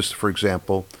noticed, for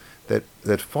example, that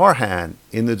Farhan,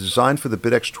 in the design for the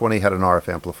BitX 20, had an RF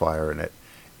amplifier in it.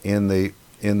 In the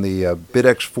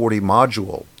BitX 40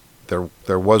 module,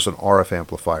 there was an RF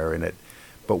amplifier in it.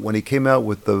 But when he came out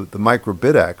with the Micro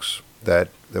BitX that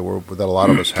a lot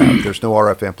of us have, there's no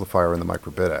RF amplifier in the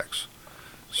Micro BitX.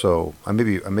 So I may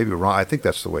be wrong. I think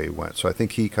that's the way he went. So I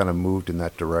think he kind of moved in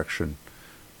that direction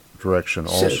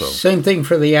also. Same thing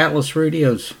for the Atlas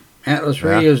radios. Atlas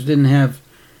radios didn't have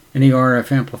any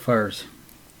RF amplifiers.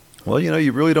 Well,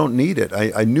 you really don't need it.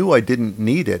 I knew I didn't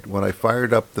need it when I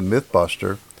fired up the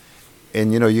Mythbuster.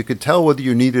 And, you could tell whether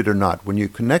you need it or not. When you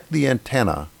connect the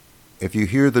antenna, if you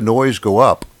hear the noise go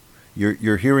up,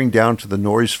 you're hearing down to the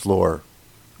noise floor,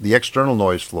 the external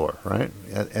noise floor, right?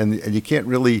 And you can't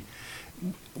really,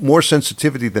 more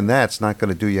sensitivity than that's not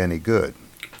going to do you any good.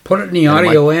 Put it in the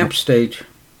audio amp stage.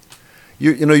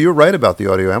 You're right about the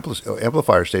audio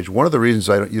amplifier stage. One of the reasons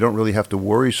you don't really have to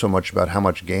worry so much about how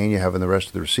much gain you have in the rest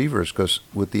of the receivers, because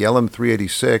with the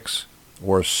LM386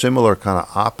 or a similar kind of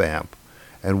op amp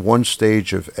and one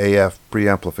stage of AF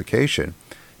preamplification,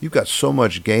 you've got so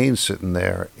much gain sitting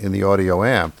there in the audio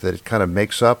amp that it kind of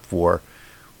makes up for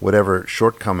whatever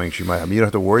shortcomings you might have. You don't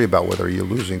have to worry about whether you're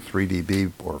losing 3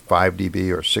 dB or 5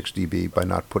 dB or 6 dB by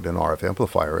not putting an RF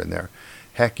amplifier in there.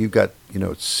 Heck, you've got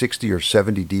 60 or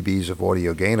 70 dBs of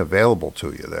audio gain available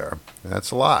to you there. That's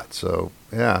a lot. So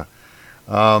yeah,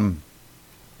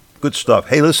 good stuff.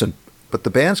 Hey, listen, but the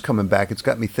band's coming back. It's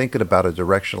got me thinking about a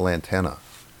directional antenna.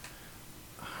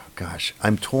 Gosh,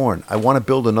 I'm torn. I want to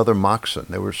build another Moxon.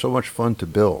 They were so much fun to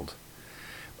build,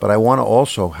 but I want to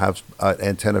also have an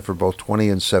antenna for both 20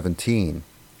 and 17,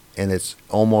 and it's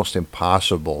almost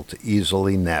impossible to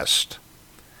easily nest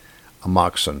a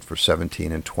Moxon for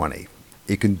 17 and 20.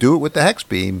 You can do it with the hex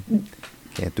beam,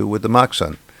 can't do it with the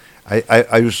Moxon.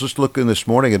 I was just looking this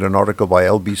morning at an article by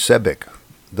L.B. Sebic,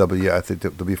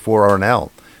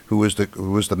 W4RNL, who was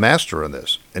the master in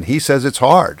this, and he says it's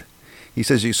hard. He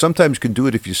says you sometimes can do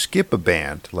it if you skip a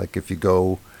band, like if you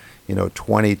go,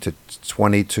 20 to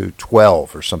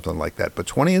 12 or something like that. But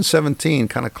 20 and 17,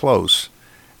 kind of close,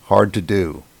 hard to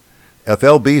do. If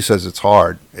LB says it's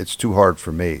hard, it's too hard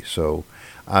for me. So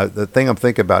the thing I'm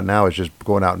thinking about now is just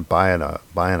going out and buying a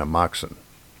Moxon,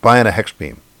 buying a hex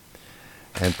beam,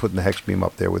 and putting the hex beam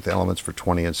up there with the elements for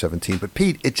 20 and 17. But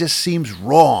Pete, it just seems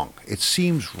wrong. It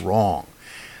seems wrong.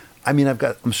 I mean,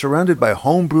 I'm surrounded by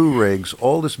homebrew rigs,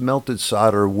 all this melted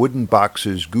solder, wooden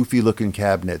boxes, goofy-looking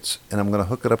cabinets, and I'm going to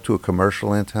hook it up to a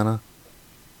commercial antenna?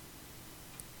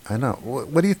 I know.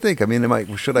 What do you think? I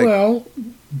mean, should I... Well,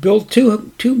 build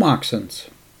two Moxons.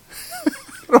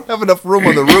 I don't have enough room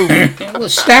on the roof. Well,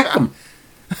 stack them.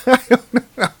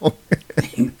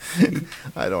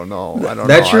 I don't know.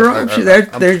 That's your option.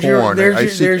 There's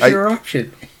your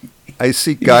option. I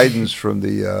seek guidance from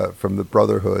the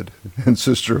brotherhood and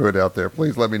sisterhood out there.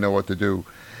 Please let me know what to do.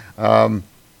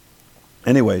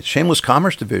 Anyway, Shameless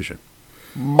Commerce Division.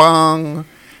 Bong.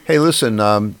 Hey,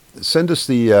 listen. Send us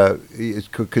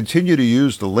continue to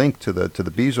use the link to the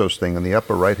Bezos thing in the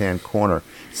upper right hand corner.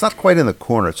 It's not quite in the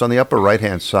corner. It's on the upper right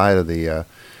hand side of the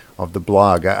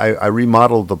blog. I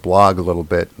remodeled the blog a little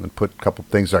bit and put a couple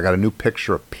things. I got a new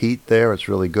picture of Pete there. It's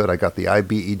really good. I got the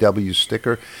IBEW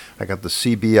sticker. I got the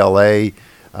CBLA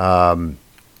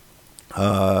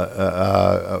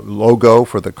logo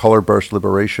for the Color Burst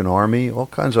Liberation Army. All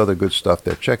kinds of other good stuff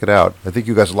there. Check it out. I think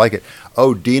you guys like it.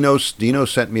 Oh, Dino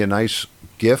sent me a nice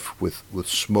GIF with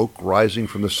smoke rising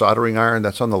from the soldering iron.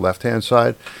 That's on the left-hand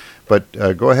side. But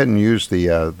go ahead and use the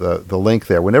link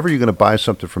there. Whenever you're going to buy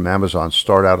something from Amazon,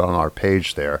 start out on our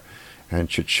page there, and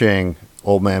cha-ching,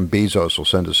 old man Bezos will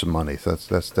send us some money. So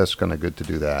that's kind of good to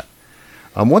do that.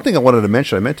 One thing I wanted to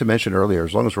mention, I meant to mention earlier,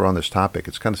 as long as we're on this topic,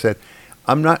 it's kind of sad.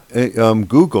 I'm not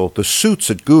Google. The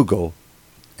suits at Google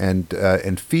and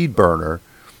FeedBurner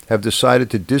have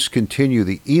decided to discontinue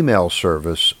the email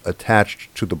service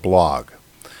attached to the blog.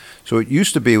 So it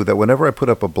used to be that whenever I put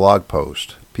up a blog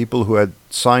post, people who had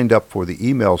signed up for the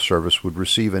email service would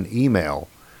receive an email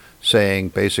saying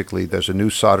basically there's a new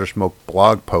Solder Smoke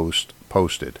blog post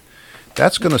posted.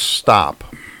 That's going to stop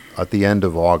at the end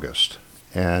of August,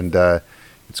 and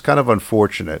it's kind of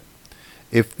unfortunate.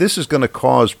 If this is going to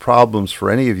cause problems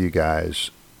for any of you guys,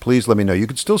 please let me know. You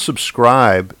can still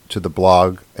subscribe to the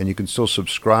blog, and you can still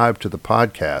subscribe to the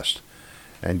podcast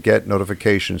and get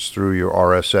notifications through your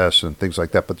RSS and things like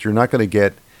that, but you're not going to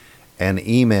get an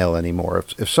email anymore.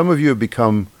 If some of you have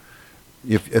become,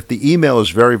 if the email is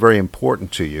very, very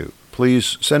important to you,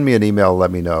 please send me an email,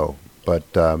 let me know. But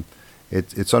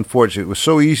it's unfortunate. It was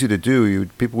so easy to do.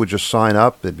 People would just sign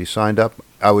up. They'd be signed up.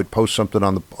 I would post something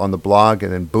on the blog,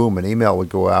 and then boom, an email would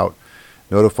go out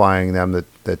notifying them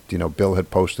that Bill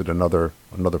had posted another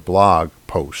blog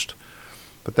post.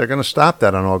 But they're going to stop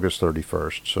that on August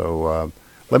 31st. So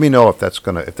let me know if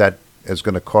that is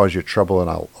going to cause you trouble, and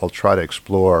I'll try to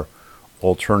explore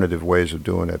alternative ways of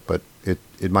doing it. But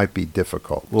it might be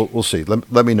difficult. We'll see.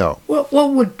 Let me know. Well,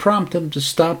 what would prompt them to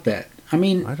stop that? I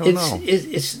mean, I don't know.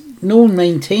 It's no one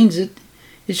maintains it.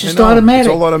 It's just automatic. It's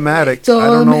all automatic. It's all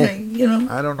automatic.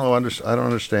 I don't know. I don't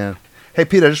understand. Hey,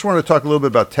 Pete, I just wanted to talk a little bit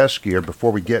about test gear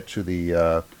before we get to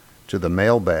the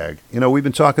mailbag. We've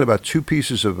been talking about two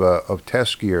pieces of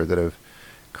test gear that have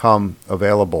come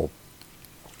available.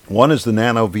 One is the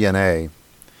Nano VNA,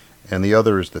 and the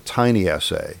other is the Tiny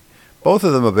SA. Both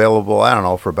of them available, I don't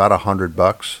know, for about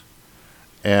 $100,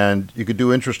 and you could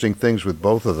do interesting things with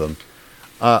both of them.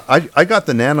 I got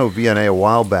the Nano VNA a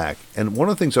while back, and one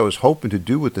of the things I was hoping to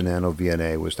do with the Nano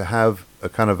VNA was to have a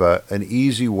kind of an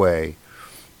easy way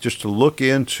just to look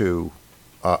into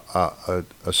a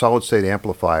solid-state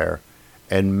amplifier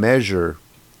and measure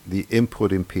the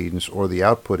input impedance or the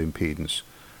output impedance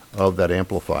of that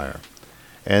amplifier.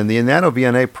 And the Nano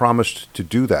VNA promised to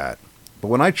do that. But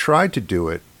when I tried to do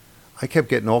it, I kept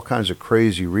getting all kinds of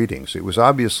crazy readings. It was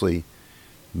obviously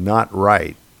not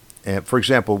right. And for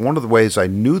example, one of the ways I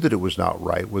knew that it was not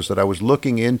right was that I was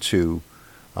looking into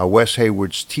Wes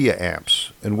Hayward's TIA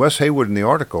amps. And Wes Hayward in the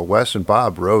article, Wes and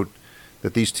Bob wrote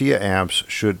that these TIA amps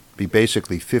should be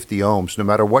basically 50 ohms no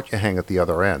matter what you hang at the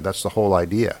other end. That's the whole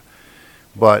idea.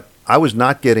 But I was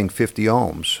not getting 50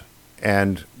 ohms.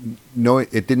 And no,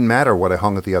 it didn't matter what I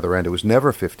hung at the other end. It was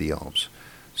never 50 ohms.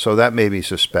 So that made me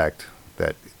suspect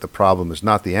that the problem is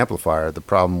not the amplifier. The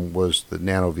problem was the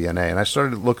Nano VNA. And I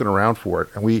started looking around for it.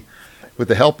 And we, with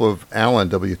the help of Alan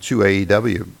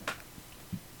W2AEW,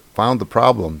 found the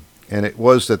problem. And it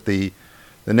was that the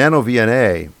Nano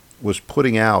VNA was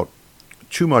putting out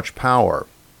too much power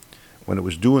when it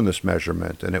was doing this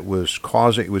measurement. And it was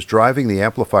driving the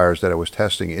amplifiers that I was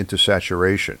testing into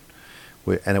saturation.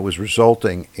 And it was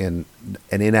resulting in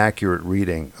an inaccurate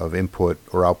reading of input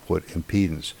or output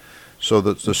impedance. So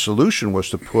the solution was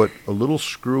to put a little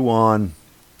screw-on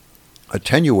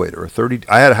attenuator,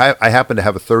 I happened to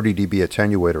have a 30 dB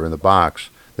attenuator in the box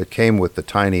that came with the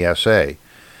Tiny SA.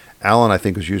 Alan, I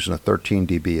think, was using a 13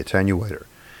 dB attenuator.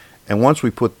 And once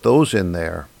we put those in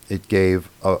there, it gave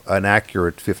an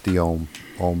accurate 50 ohm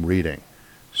reading.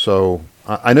 So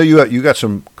I know you got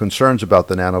some concerns about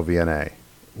the Nano VNA.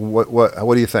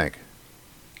 What do you think?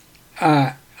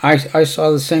 I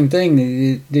saw the same thing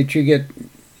that you get.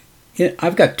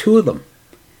 I've got two of them,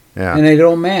 and they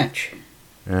don't match.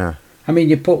 Yeah. I mean,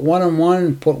 you put one on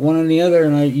one, put one on the other,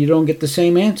 and you don't get the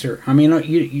same answer. I mean,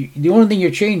 the only thing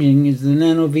you're changing is the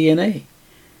Nano VNA.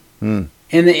 Hmm.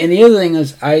 And the other thing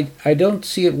is, I don't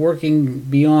see it working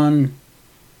beyond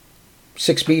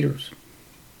 6 meters.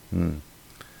 Hmm.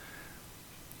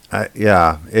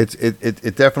 Yeah,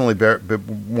 it definitely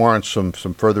warrants some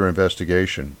further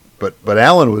investigation. But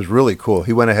Alan was really cool.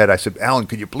 He went ahead. I said, Alan,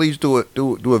 could you please do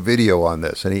a video on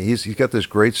this? And he's got this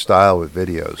great style with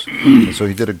videos. And so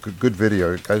he did a good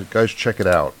video. Guys, check it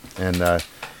out. And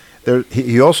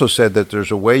he also said that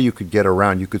there's a way you could get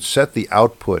around. You could set the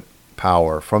output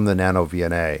power from the Nano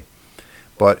VNA,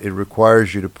 but it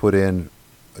requires you to put in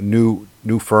new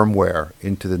firmware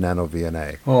into the Nano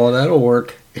VNA. Oh, that'll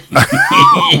work.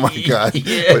 Oh my God!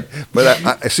 Yeah. But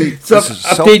I see. So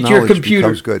update your computer.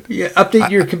 Becomes good. Yeah, update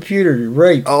your computer.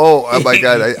 Right. Oh my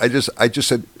God! I just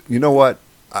said, you know what?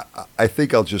 I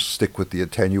think I'll just stick with the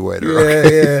attenuator.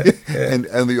 Yeah.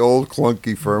 and the old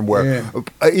clunky firmware.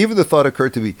 Yeah. Even the thought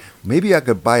occurred to me, maybe I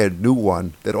could buy a new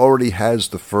one that already has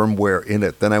the firmware in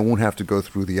it. Then I won't have to go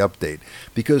through the update.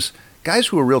 Because guys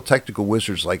who are real technical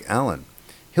wizards like Alan,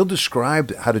 he'll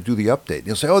describe how to do the update.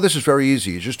 He'll say, "Oh, this is very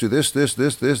easy. You just do this, and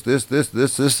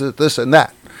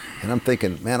that." And I'm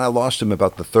thinking, man, I lost him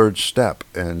about the third step,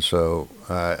 and so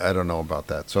I don't know about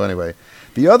that. So anyway,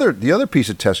 the other piece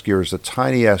of test gear is the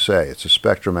Tiny SA. It's a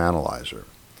spectrum analyzer,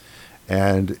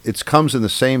 and it comes in the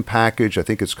same package. I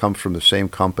think it comes from the same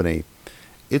company.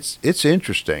 It's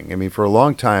interesting. I mean, for a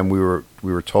long time we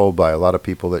were told by a lot of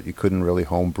people that you couldn't really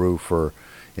homebrew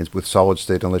with solid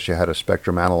state unless you had a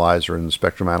spectrum analyzer, and the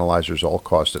spectrum analyzers all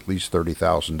cost at least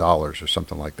 $30,000 or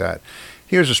something like that.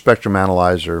 Here's a spectrum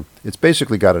analyzer. It's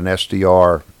basically got an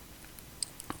SDR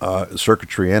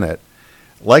circuitry in it,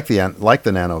 like the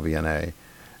Nano VNA,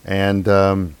 and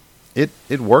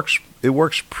it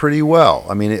works pretty well.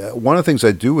 I mean, one of the things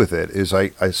I do with it is I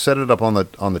set it up on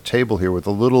the table here with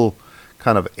a little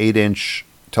kind of 8-inch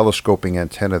telescoping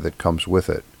antenna that comes with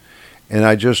it. And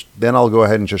then I'll go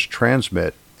ahead and just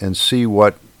transmit and see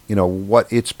what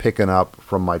it's picking up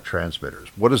from my transmitters.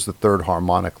 What does the third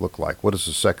harmonic look like? What does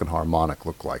the second harmonic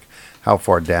look like? How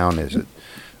far down is it?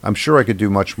 I'm sure I could do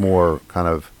much more kind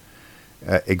of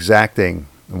exacting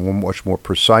and much more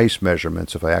precise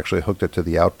measurements if I actually hooked it to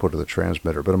the output of the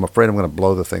transmitter. But I'm afraid I'm going to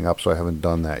blow the thing up, so I haven't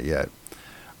done that yet.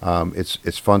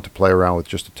 It's fun to play around with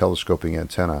just a telescoping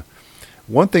antenna.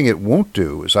 One thing it won't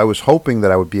do is I was hoping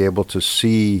that I would be able to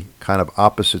see kind of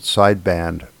opposite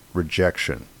sideband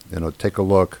rejection. Take a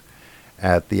look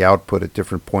at the output at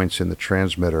different points in the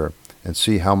transmitter and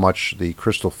see how much the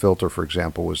crystal filter, for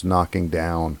example, was knocking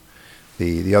down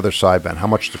the other sideband, how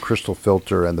much the crystal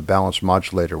filter and the balance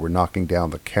modulator were knocking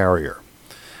down the carrier.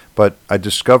 But I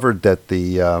discovered that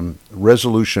the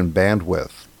resolution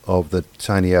bandwidth of the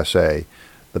Tiny SA,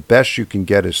 the best you can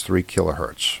get is 3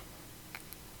 kilohertz.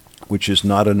 Which is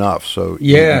not enough, so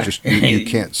you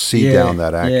can't see down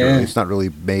that accurately. Yeah. It's not really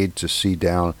made to see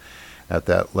down at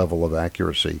that level of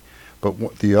accuracy.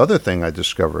 But the other thing I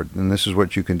discovered, and this is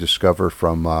what you can discover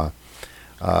from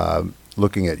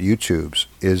looking at YouTube's,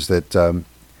 is that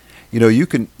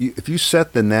if you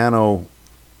set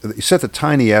the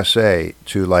Tiny SA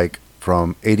to like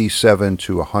from 87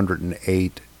 to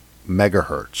 108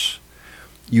 megahertz,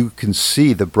 you can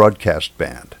see the broadcast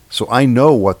band. So I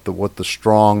know what the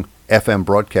strong FM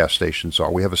broadcast stations are.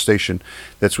 We have a station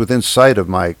that's within sight of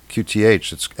my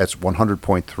QTH. That's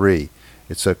 100.3.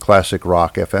 It's a classic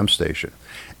rock FM station.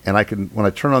 And I can, when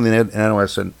I turn on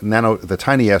the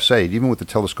Tiny SA, even with the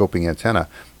telescoping antenna,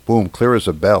 boom, clear as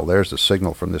a bell. There's the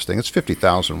signal from this thing. It's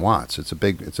 50,000 watts. It's a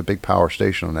big power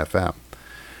station on FM.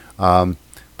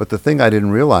 But the thing I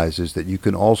didn't realize is that you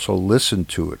can also listen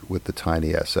to it with the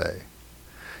Tiny SA.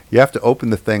 You have to open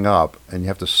the thing up, and you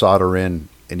have to solder in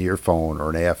an earphone or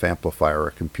an AF amplifier or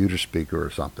a computer speaker or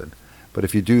something. But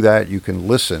if you do that, you can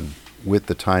listen with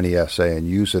the Tiny SA and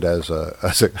use it as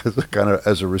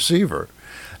a receiver.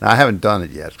 Now, I haven't done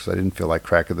it yet because I didn't feel like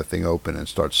cracking the thing open and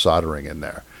start soldering in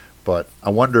there. But I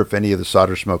wonder if any of the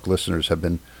Solder Smoke listeners have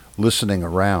been listening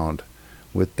around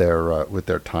with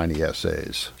their Tiny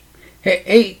SAs.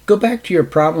 Hey, go back to your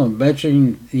problem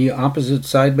mentioning the opposite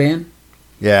sideband.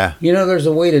 Yeah. There's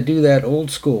a way to do that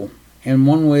old school. And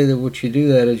one way that which you do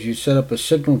that is you set up a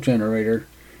signal generator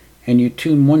and you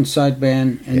tune one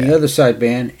sideband and the other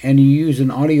sideband, and you use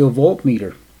an audio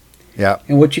voltmeter. Yeah.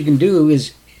 And what you can do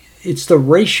is it's the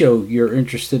ratio you're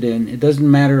interested in. It doesn't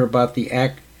matter about the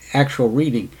actual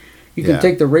reading. You can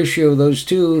take the ratio of those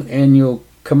two, and you'll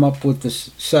come up with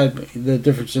the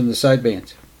difference in the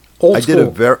sidebands. Old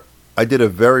school. I did a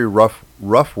very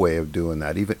rough way of doing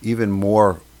that. Even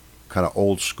more kind of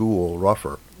old school,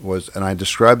 rougher was, and I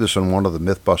described this on one of the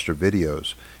MythBuster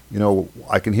videos. You know,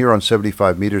 I can hear on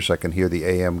 75 meters. I can hear the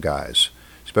AM guys,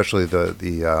 especially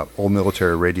the old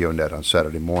military radio net on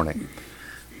Saturday morning.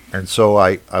 And so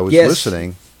I was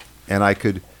listening, and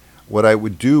what I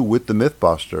would do with the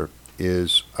MythBuster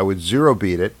is I would zero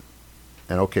beat it,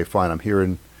 and okay, fine, I'm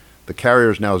hearing the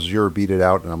carrier's now zero beated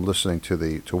out, and I'm listening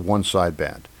to one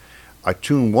sideband. I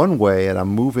tune one way, and I'm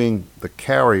moving the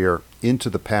carrier into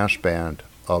the passband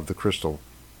of the crystal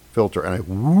filter, and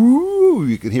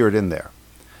you can hear it in there.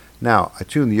 Now, I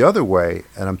tune the other way,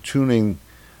 and I'm tuning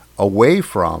away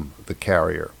from the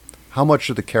carrier. How much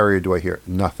of the carrier do I hear?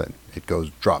 Nothing. It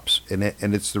drops. And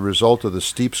it's the result of the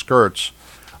steep skirts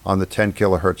on the 10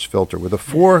 kilohertz filter. With a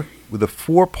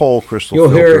four-pole crystal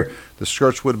filter, the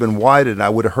skirts would have been widened, and I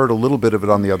would have heard a little bit of it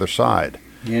on the other side.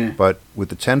 Yeah. But with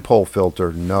the 10-pole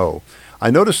filter, no.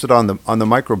 I noticed it on the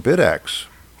Micro Bit X,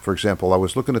 for example. I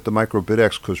was looking at the Micro Bit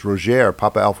X because Roger,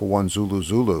 Papa Alpha 1 Zulu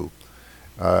Zulu,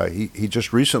 he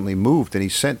just recently moved, and he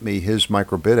sent me his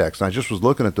Micro Bit X. And I just was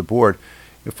looking at the board.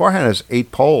 Farhan has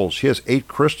 8 poles. He has 8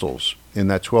 crystals in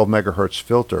that 12 megahertz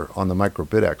filter on the Micro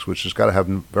Bit X, which has got to have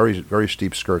very, very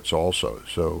steep skirts also.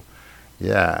 So,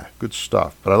 yeah, good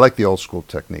stuff. But I like the old school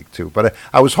technique too. But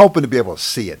I was hoping to be able to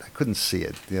see it. I couldn't see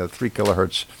it. 3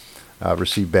 kilohertz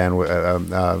receive bandwidth,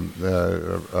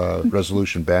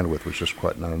 resolution bandwidth was just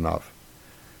quite not enough.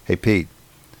 Hey, Pete,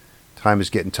 time is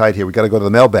getting tight here. We got to go to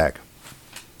the mailbag.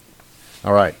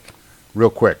 All right, real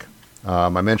quick. I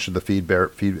mentioned the feed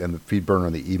and the feed burner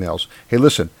on the emails. Hey,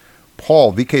 listen,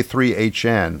 Paul,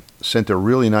 VK3HN, sent a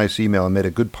really nice email and made a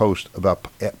good post about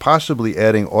possibly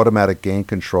adding automatic gain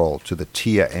control to the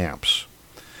TIA amps.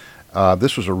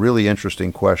 This was a really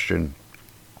interesting question.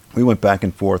 We went back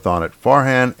and forth on it.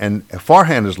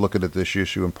 Farhan is looking at this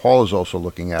issue, and Paul is also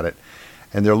looking at it.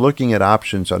 And they're looking at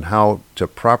options on how to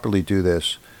properly do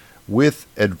this with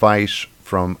advice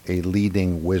from a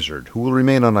leading wizard who will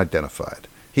remain unidentified.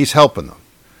 He's helping them.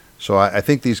 So I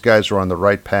think these guys are on the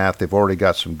right path. They've already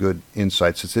got some good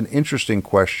insights. It's an interesting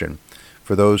question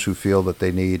for those who feel that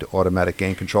they need automatic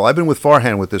gain control. I've been with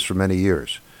Farhan with this for many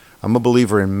years. I'm a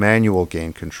believer in manual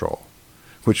gain control,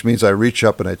 which means I reach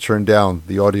up and I turn down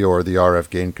the audio or the RF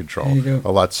gain control.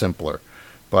 A lot simpler.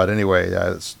 But anyway,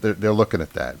 they're looking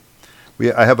at that.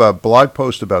 I have a blog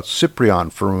post about Cyprian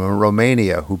from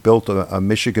Romania, who built a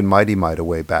Michigan Mighty Mite a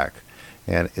way back.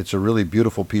 And it's a really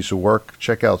beautiful piece of work.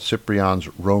 Check out Cyprian's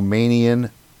Romanian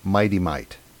Mighty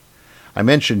Mite. I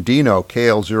mentioned Dino,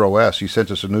 KL0S. He sent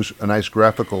us a nice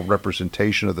graphical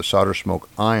representation of the solder smoke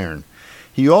iron.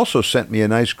 He also sent me a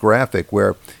nice graphic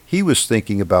where he was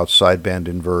thinking about sideband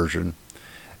inversion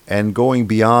and going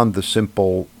beyond the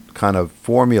simple kind of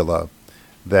formula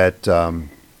that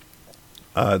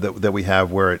that we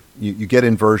have, where you get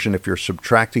inversion if you're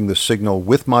subtracting the signal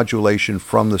with modulation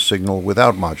from the signal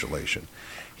without modulation.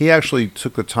 He actually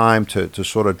took the time to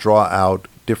sort of draw out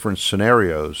different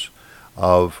scenarios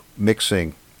of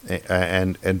mixing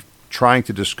and trying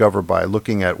to discover by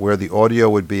looking at where the audio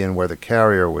would be and where the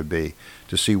carrier would be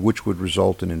to see which would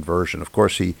result in inversion. Of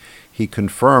course, he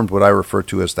confirmed what I refer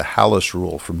to as the Hallis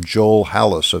rule from Joel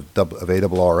Hallis of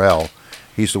ARRL.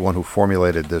 He's the one who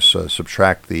formulated this,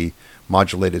 subtract the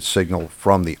modulated signal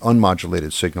from the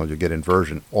unmodulated signal, you get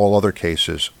inversion. All other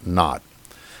cases, not.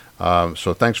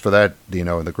 So thanks for that,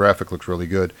 Dino, and the graphic looks really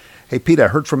good. Hey, Pete, I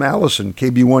heard from Allison,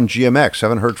 KB1GMX.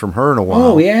 Haven't heard from her in a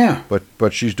while. Oh, yeah.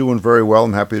 But she's doing very well.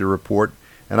 I'm happy to report.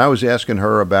 And I was asking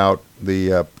her about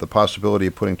the possibility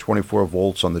of putting 24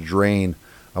 volts on the drain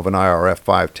of an IRF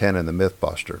 510 in the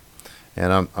MythBuster.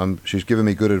 And she's giving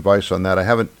me good advice on that.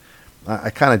 I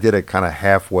kind of did a kind of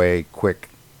halfway quick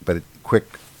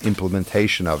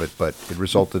implementation of it, but it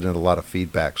resulted in a lot of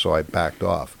feedback, so I backed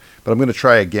off. But I'm going to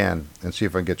try again and see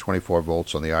if I can get 24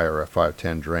 volts on the IRF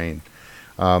 510 drain.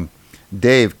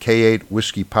 Dave, K8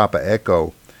 Whiskey Papa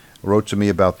Echo, wrote to me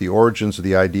about the origins of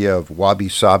the idea of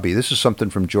wabi-sabi. This is something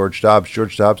from George Dobbs.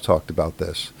 George Dobbs talked about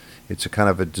this. It's a kind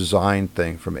of a design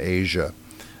thing from Asia.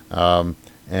 And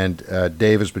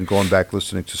Dave has been going back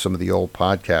listening to some of the old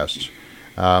podcasts.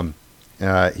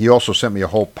 He also sent me a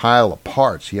whole pile of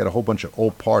parts. He had a whole bunch of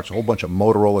old parts, a whole bunch of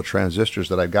Motorola transistors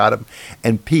that I got him.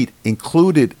 And Pete,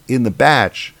 included in the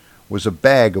batch was a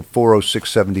bag of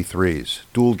 40673s,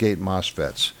 dual gate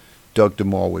MOSFETs. Doug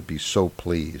DeMaw would be so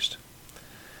pleased.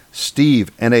 Steve,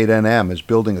 N8NM, is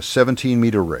building a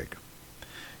 17-meter rig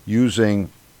using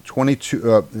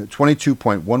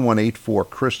 22.1184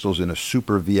 crystals in a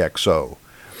super VXO.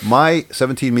 My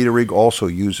 17-meter rig also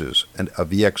uses a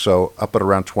VXO up at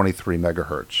around 23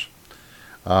 megahertz.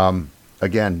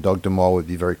 Again, Doug DeMol would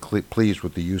be very pleased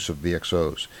with the use of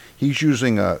VXOs. He's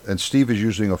using and Steve is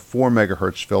using a 4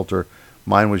 megahertz filter.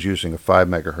 Mine was using a 5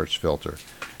 megahertz filter.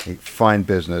 Fine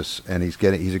business, and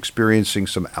he's experiencing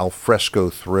some alfresco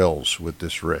thrills with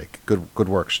this rig. Good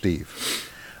work, Steve.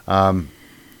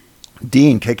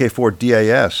 Dean, KK4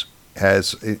 DAS,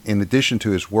 has, in addition to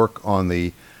his work on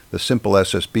the simple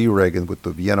SSB rig and with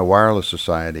the Vienna Wireless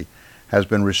Society, has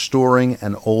been restoring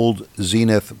an old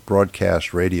Zenith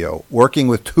broadcast radio, working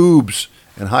with tubes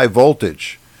and high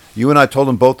voltage. You and I told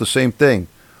him both the same thing.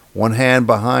 One hand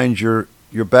behind your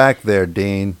back there,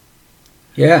 Dean.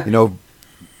 Yeah. You know,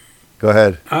 go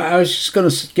ahead. I was just going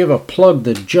to give a plug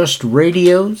to Just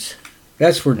Radios.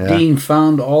 That's where Dean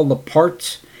found all the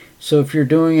parts. So if you're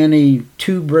doing any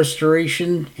tube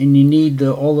restoration and you need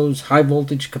all those high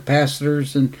voltage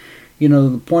capacitors and, you know,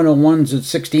 the .01's at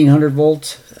 1600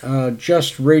 volts,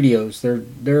 Just Radios.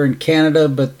 They're in Canada,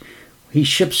 but he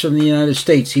ships from the United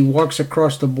States. He walks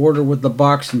across the border with the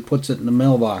box and puts it in the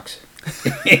mailbox.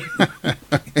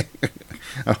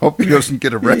 I hope he doesn't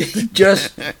get arrested.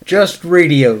 Just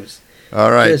Radios.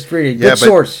 All right. Just Radios. Good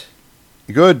source.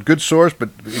 Good source, but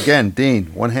again,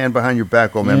 Dean, one hand behind your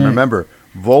back, old man. Remember,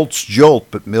 volts jolt,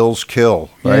 but mills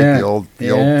kill. Right? Yeah.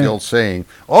 The old saying.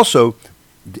 Also,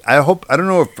 I don't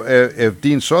know if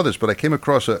Dean saw this, but I came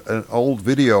across an old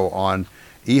video on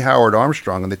E. Howard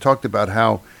Armstrong, and they talked about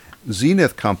how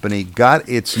Zenith Company got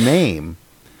its name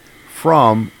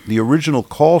from the original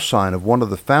call sign of one of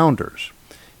the founders.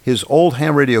 His old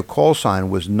ham radio call sign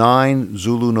was 9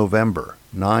 Zulu November.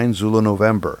 9 Zulu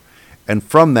November. And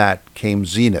from that came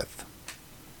Zenith.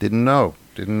 Didn't know.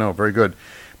 Very good.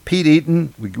 Pete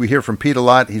Eaton, we hear from Pete a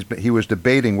lot. He was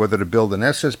debating whether to build an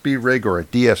SSB rig or a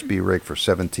DSB rig for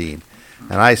 17.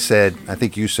 And I said, I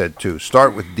think you said too,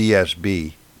 start with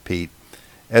DSB, Pete.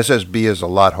 SSB is a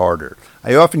lot harder.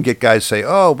 I often get guys say,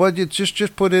 "Oh, but you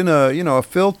just put in a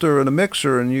filter and a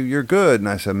mixer and you're good." And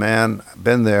I said, "Man,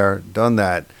 been there, done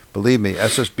that. Believe me,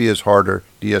 SSB is harder.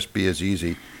 DSB is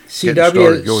easy.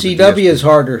 CW is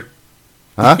harder.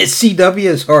 Huh? CW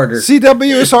is harder.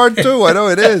 CW is hard too. I know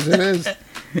it is. It is."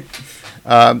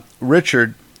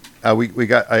 Richard,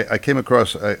 I came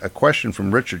across a question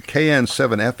from Richard.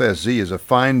 KN7FSZ is a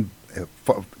fine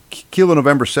Kilo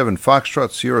November 7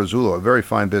 Foxtrot Sierra Zulu, a very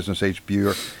fine business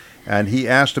HBU, and he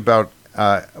asked about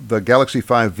the Galaxy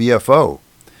 5 VFO,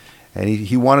 and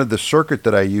he wanted the circuit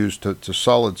that I used to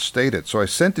solid state it. So I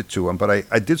sent it to him, but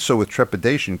I did so with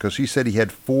trepidation because he said he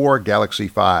had 4 Galaxy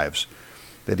 5s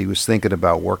that he was thinking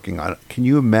about working on. Can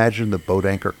you imagine the boat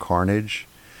anchor carnage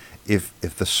if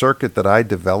the circuit that I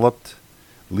developed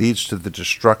leads to the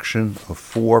destruction of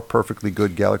 4 perfectly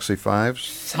good Galaxy 5s?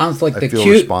 Sounds like I feel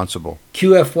responsible.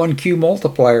 QF1Q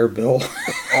multiplier, Bill.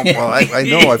 Oh, well, I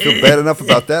know. I feel bad enough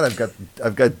about that.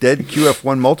 I've got dead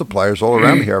QF1 multipliers all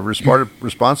around here. I'm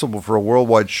responsible for a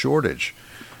worldwide shortage.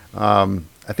 I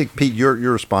think, Pete, you're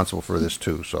responsible for this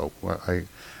too. So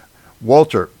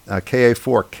Walter,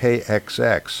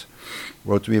 KA4KXX,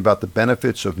 wrote to me about the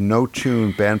benefits of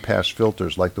no-tune bandpass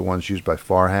filters like the ones used by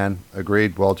Farhan.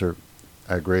 Agreed, Walter.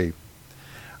 I agree.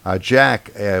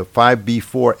 Jack,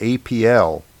 5B4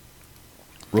 APL,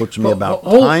 wrote to me about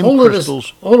time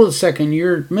crystals. Hold a second.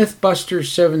 Your Mythbuster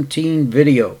 17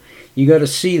 video, you got to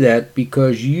see that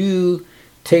because you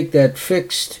take that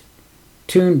fixed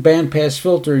tuned bandpass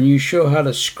filter and you show how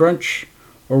to scrunch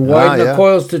or widen the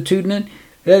coils to tune it.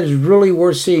 That is really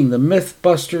worth seeing. The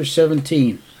Mythbuster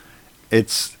 17.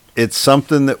 It's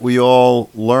something that we all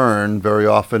learn very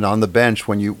often on the bench.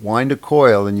 When you wind a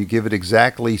coil and you give it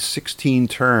exactly 16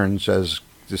 turns as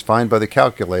defined by the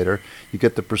calculator, you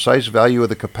get the precise value of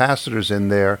the capacitors in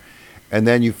there, and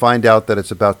then you find out that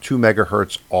it's about 2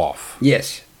 megahertz off.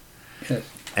 Yes.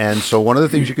 And so one of the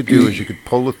things you could do is you could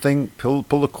pull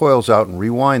the coils out and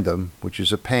rewind them, which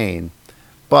is a pain.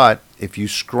 But if you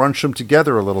scrunch them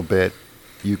together a little bit,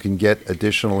 you can get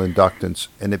additional inductance,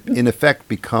 and it in effect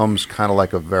becomes kind of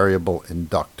like a variable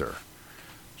inductor.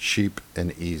 Cheap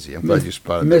and easy. I'm glad you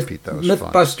spotted that, Pete. That was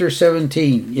Mythbuster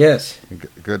 17, yes.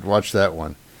 Good, watch that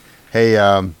one. Hey,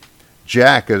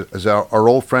 Jack is our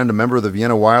old friend, a member of the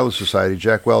Vienna Wireless Society,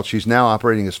 Jack Welch. He's now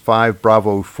operating his 5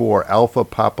 Bravo 4 Alpha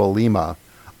Papa Lima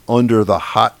under the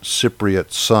hot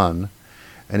Cypriot sun.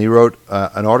 And he wrote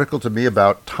an article to me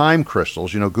about time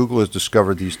crystals. You know, Google has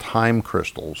discovered these time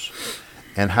crystals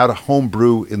and how to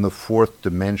homebrew in the 4th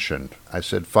dimension. I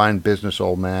said, fine business,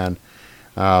 old man.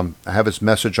 I have his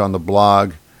message on the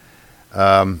blog.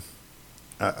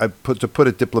 to put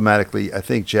it diplomatically, I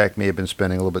think Jack may have been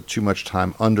spending a little bit too much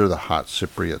time under the hot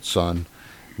Cypriot sun,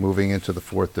 moving into the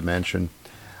fourth dimension.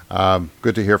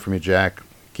 Good to hear from you, Jack.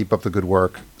 Keep up the good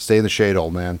work. Stay in the shade,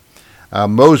 old man.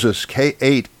 Moses,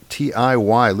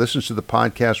 K8TIY, listens to the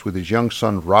podcast with his young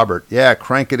son, Robert. Yeah,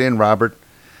 crank it in, Robert.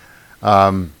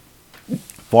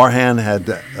 Farhan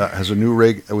has a new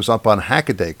rig. It was up on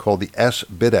Hackaday called the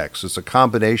S-Bidex. It's a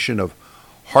combination of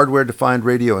hardware-defined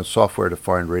radio and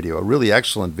software-defined radio. A really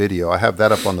excellent video. I have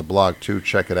that up on the blog too.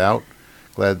 Check it out.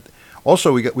 Glad.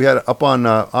 Also, we had up on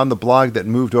the blog that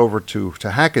moved over to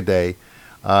Hackaday.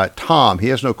 Tom, he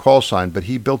has no call sign, but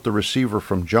he built the receiver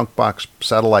from Junkbox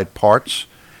Satellite Parts.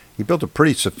 He built a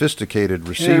pretty sophisticated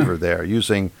receiver there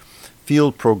using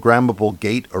field programmable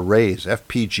gate arrays,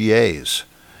 FPGAs.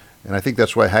 And I think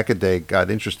that's why Hackaday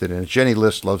got interested in it. Jenny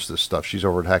List loves this stuff. She's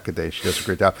over at Hackaday. She does a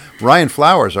great job. Ryan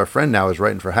Flowers, our friend now, is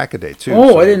writing for Hackaday, too. Oh,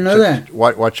 so I didn't know that.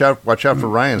 Watch out for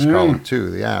Ryan's column,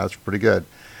 too. Yeah, that's pretty good.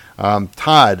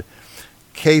 Todd,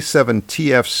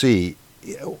 K7TFC,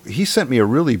 he sent me a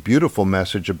really beautiful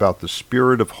message about the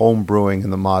spirit of home brewing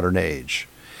in the modern age.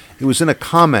 It was in a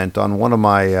comment on one of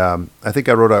my, I think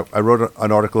I wrote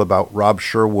an article about Rob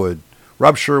Sherwood.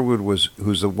 Rob Sherwood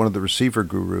who's one of the receiver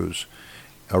gurus,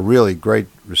 a really great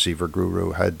receiver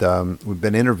guru, had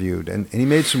been interviewed, and he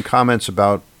made some comments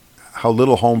about how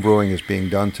little home brewing is being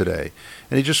done today.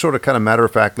 And he just sort of kind of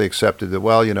matter-of-factly accepted that,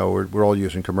 well, we're all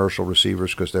using commercial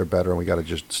receivers because they're better, and we got to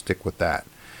just stick with that.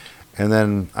 And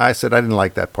then I said I didn't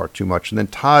like that part too much. And then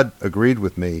Todd agreed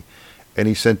with me, and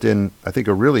he sent in, I think,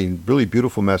 a really, really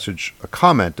beautiful message, a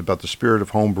comment about the spirit of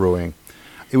home brewing.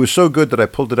 It was so good that I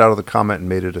pulled it out of the comment and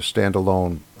made it a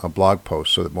standalone blog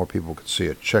post so that more people could see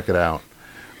it. Check it out.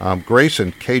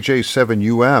 Grayson,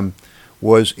 KJ7UM,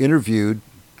 was interviewed,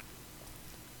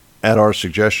 at our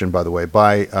suggestion, by the way,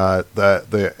 by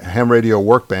the Ham Radio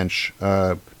Workbench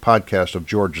podcast of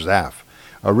George Zaff.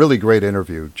 A really great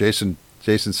interview. Jason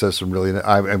says some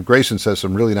and Grayson says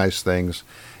some really nice things,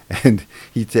 and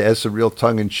he has some real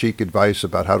tongue-in-cheek advice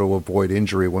about how to avoid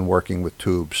injury when working with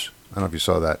tubes. I don't know if you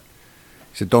saw that.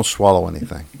 He said, don't swallow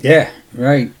anything. Yeah,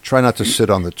 right. Try not to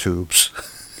sit on the tubes.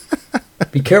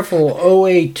 Be careful,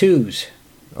 OA tubes.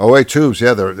 OA tubes,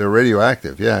 yeah, they're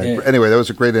radioactive. Yeah. Anyway, that was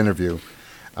a great interview.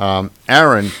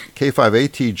 Aaron,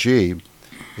 K5ATG,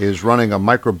 is running a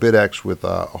MicroBitX with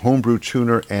a homebrew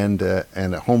tuner and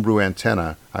a homebrew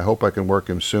antenna. I hope I can work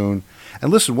him soon. And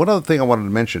listen, one other thing I wanted to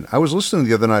mention. I was listening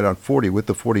the other night on 40 with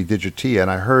the 40 Digit T, and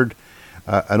I heard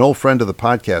an old friend of the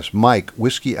podcast, Mike,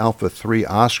 Whiskey Alpha 3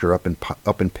 Oscar, up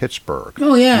in Pittsburgh.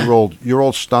 Oh, yeah. Your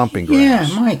old stomping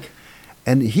grounds. Yeah, Mike.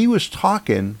 And he was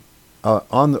talking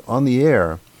on the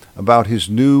air about his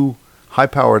new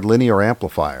high-powered linear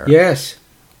amplifier. Yes.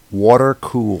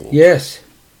 Water-cooled. Yes.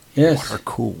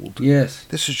 Water-cooled. Yes.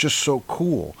 This is just so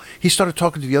cool. He started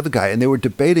talking to the other guy, and they were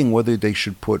debating whether they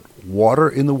should put water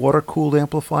in the water-cooled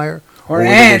amplifier or whether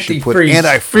they should put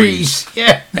antifreeze.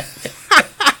 Yeah.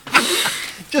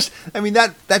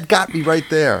 That got me right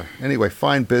there. Anyway,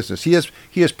 fine business. He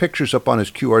has pictures up on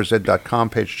his QRZ.com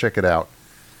page. Check it out.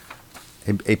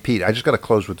 Hey, Pete, I just got to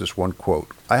close with this one quote.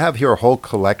 I have here a whole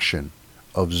collection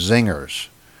of zingers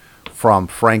from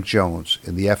Frank Jones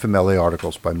in the FMLA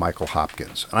articles by Michael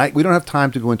Hopkins. And we don't have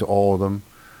time to go into all of them.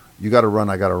 You got to run,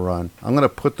 I got to run. I'm going to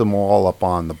put them all up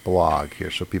on the blog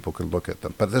here so people can look at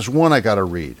them. But there's one I got to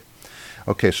read.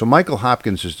 Okay, so Michael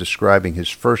Hopkins is describing his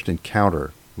first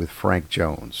encounter with Frank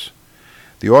Jones.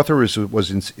 The author was in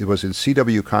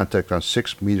CW contact on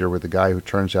 6 Meter with a guy who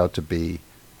turns out to be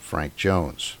Frank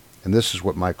Jones. And this is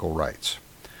what Michael writes.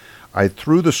 I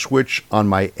threw the switch on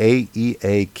my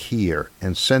AEA keyer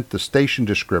and sent the station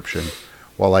description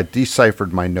while I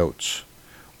deciphered my notes.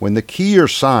 When the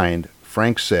keyer signed,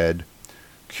 Frank said,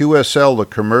 QSL the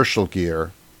commercial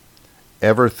gear.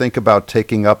 Ever think about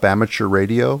taking up amateur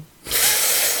radio?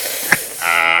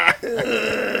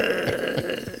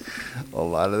 A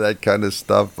lot of that kind of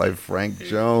stuff by Frank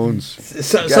Jones. You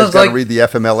guys got to read the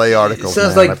FMLA articles,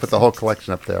 man. I put the whole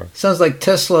collection up there. Sounds like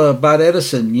Tesla about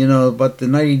Edison, about the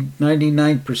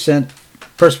 99%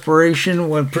 perspiration,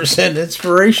 1%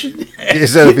 inspiration. He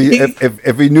said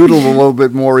if he noodled a little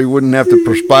bit more, he wouldn't have to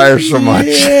perspire so much.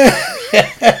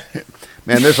 Yeah.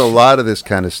 Man, there's a lot of this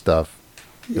kind of stuff.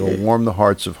 It'll warm the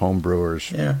hearts of home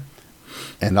brewers. Yeah.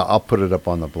 And I'll put it up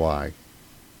on the blog.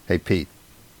 Hey, Pete.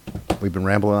 We've been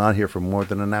rambling on here for more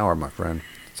than an hour, my friend.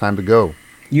 It's time to go.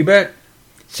 You bet.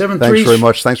 7-3. Thanks very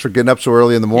much. Thanks for getting up so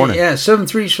early in the morning. Yeah,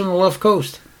 7-3s from the left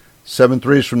coast.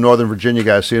 7-3s from Northern Virginia,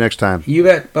 guys. See you next time. You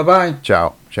bet. Bye-bye.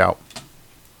 Ciao. Ciao.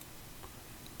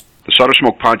 The Solder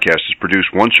Smoke Podcast is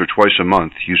produced once or twice a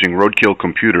month using Roadkill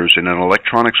computers in an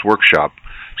electronics workshop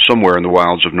somewhere in the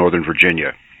wilds of Northern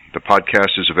Virginia. The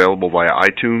podcast is available via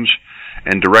iTunes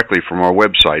and directly from our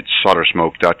website,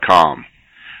 soldersmoke.com.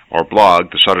 Our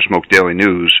blog, the Solder Smoke Daily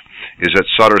News, is at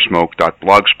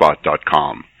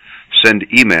soldersmoke.blogspot.com. Send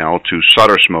email to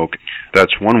soldersmoke,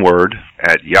 that's one word,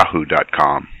 at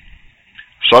yahoo.com.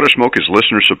 Solder Smoke is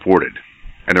listener-supported,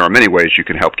 and there are many ways you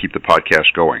can help keep the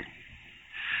podcast going.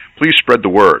 Please spread the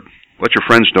word. Let your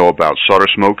friends know about Solder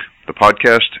Smoke, the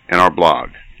podcast, and our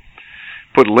blog.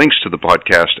 Put links to the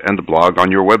podcast and the blog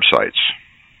on your websites.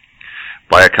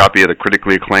 Buy a copy of the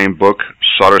critically acclaimed book,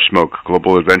 Solder Smoke,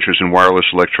 Global Adventures in Wireless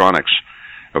Electronics,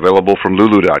 available from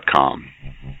lulu.com.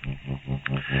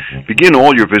 Begin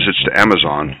all your visits to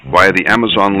Amazon via the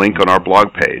Amazon link on our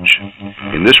blog page.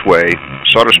 In this way,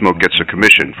 Solder Smoke gets a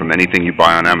commission from anything you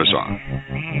buy on Amazon.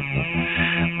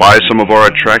 Buy some of our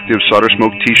attractive Solder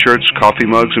Smoke t-shirts, coffee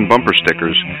mugs, and bumper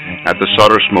stickers at the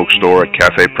Solder Smoke store at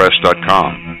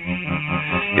cafepress.com.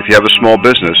 If you have a small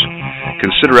business,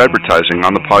 consider advertising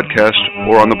on the podcast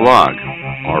or on the blog.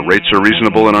 Our rates are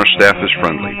reasonable and our staff is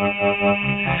friendly.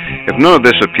 If none of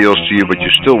this appeals to you but you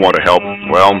still want to help,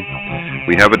 well,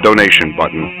 we have a donation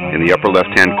button in the upper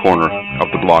left-hand corner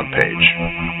of the blog page.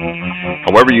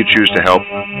 However you choose to help,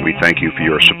 we thank you for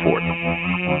your support.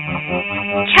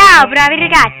 Ciao, bravi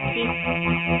ragazzi!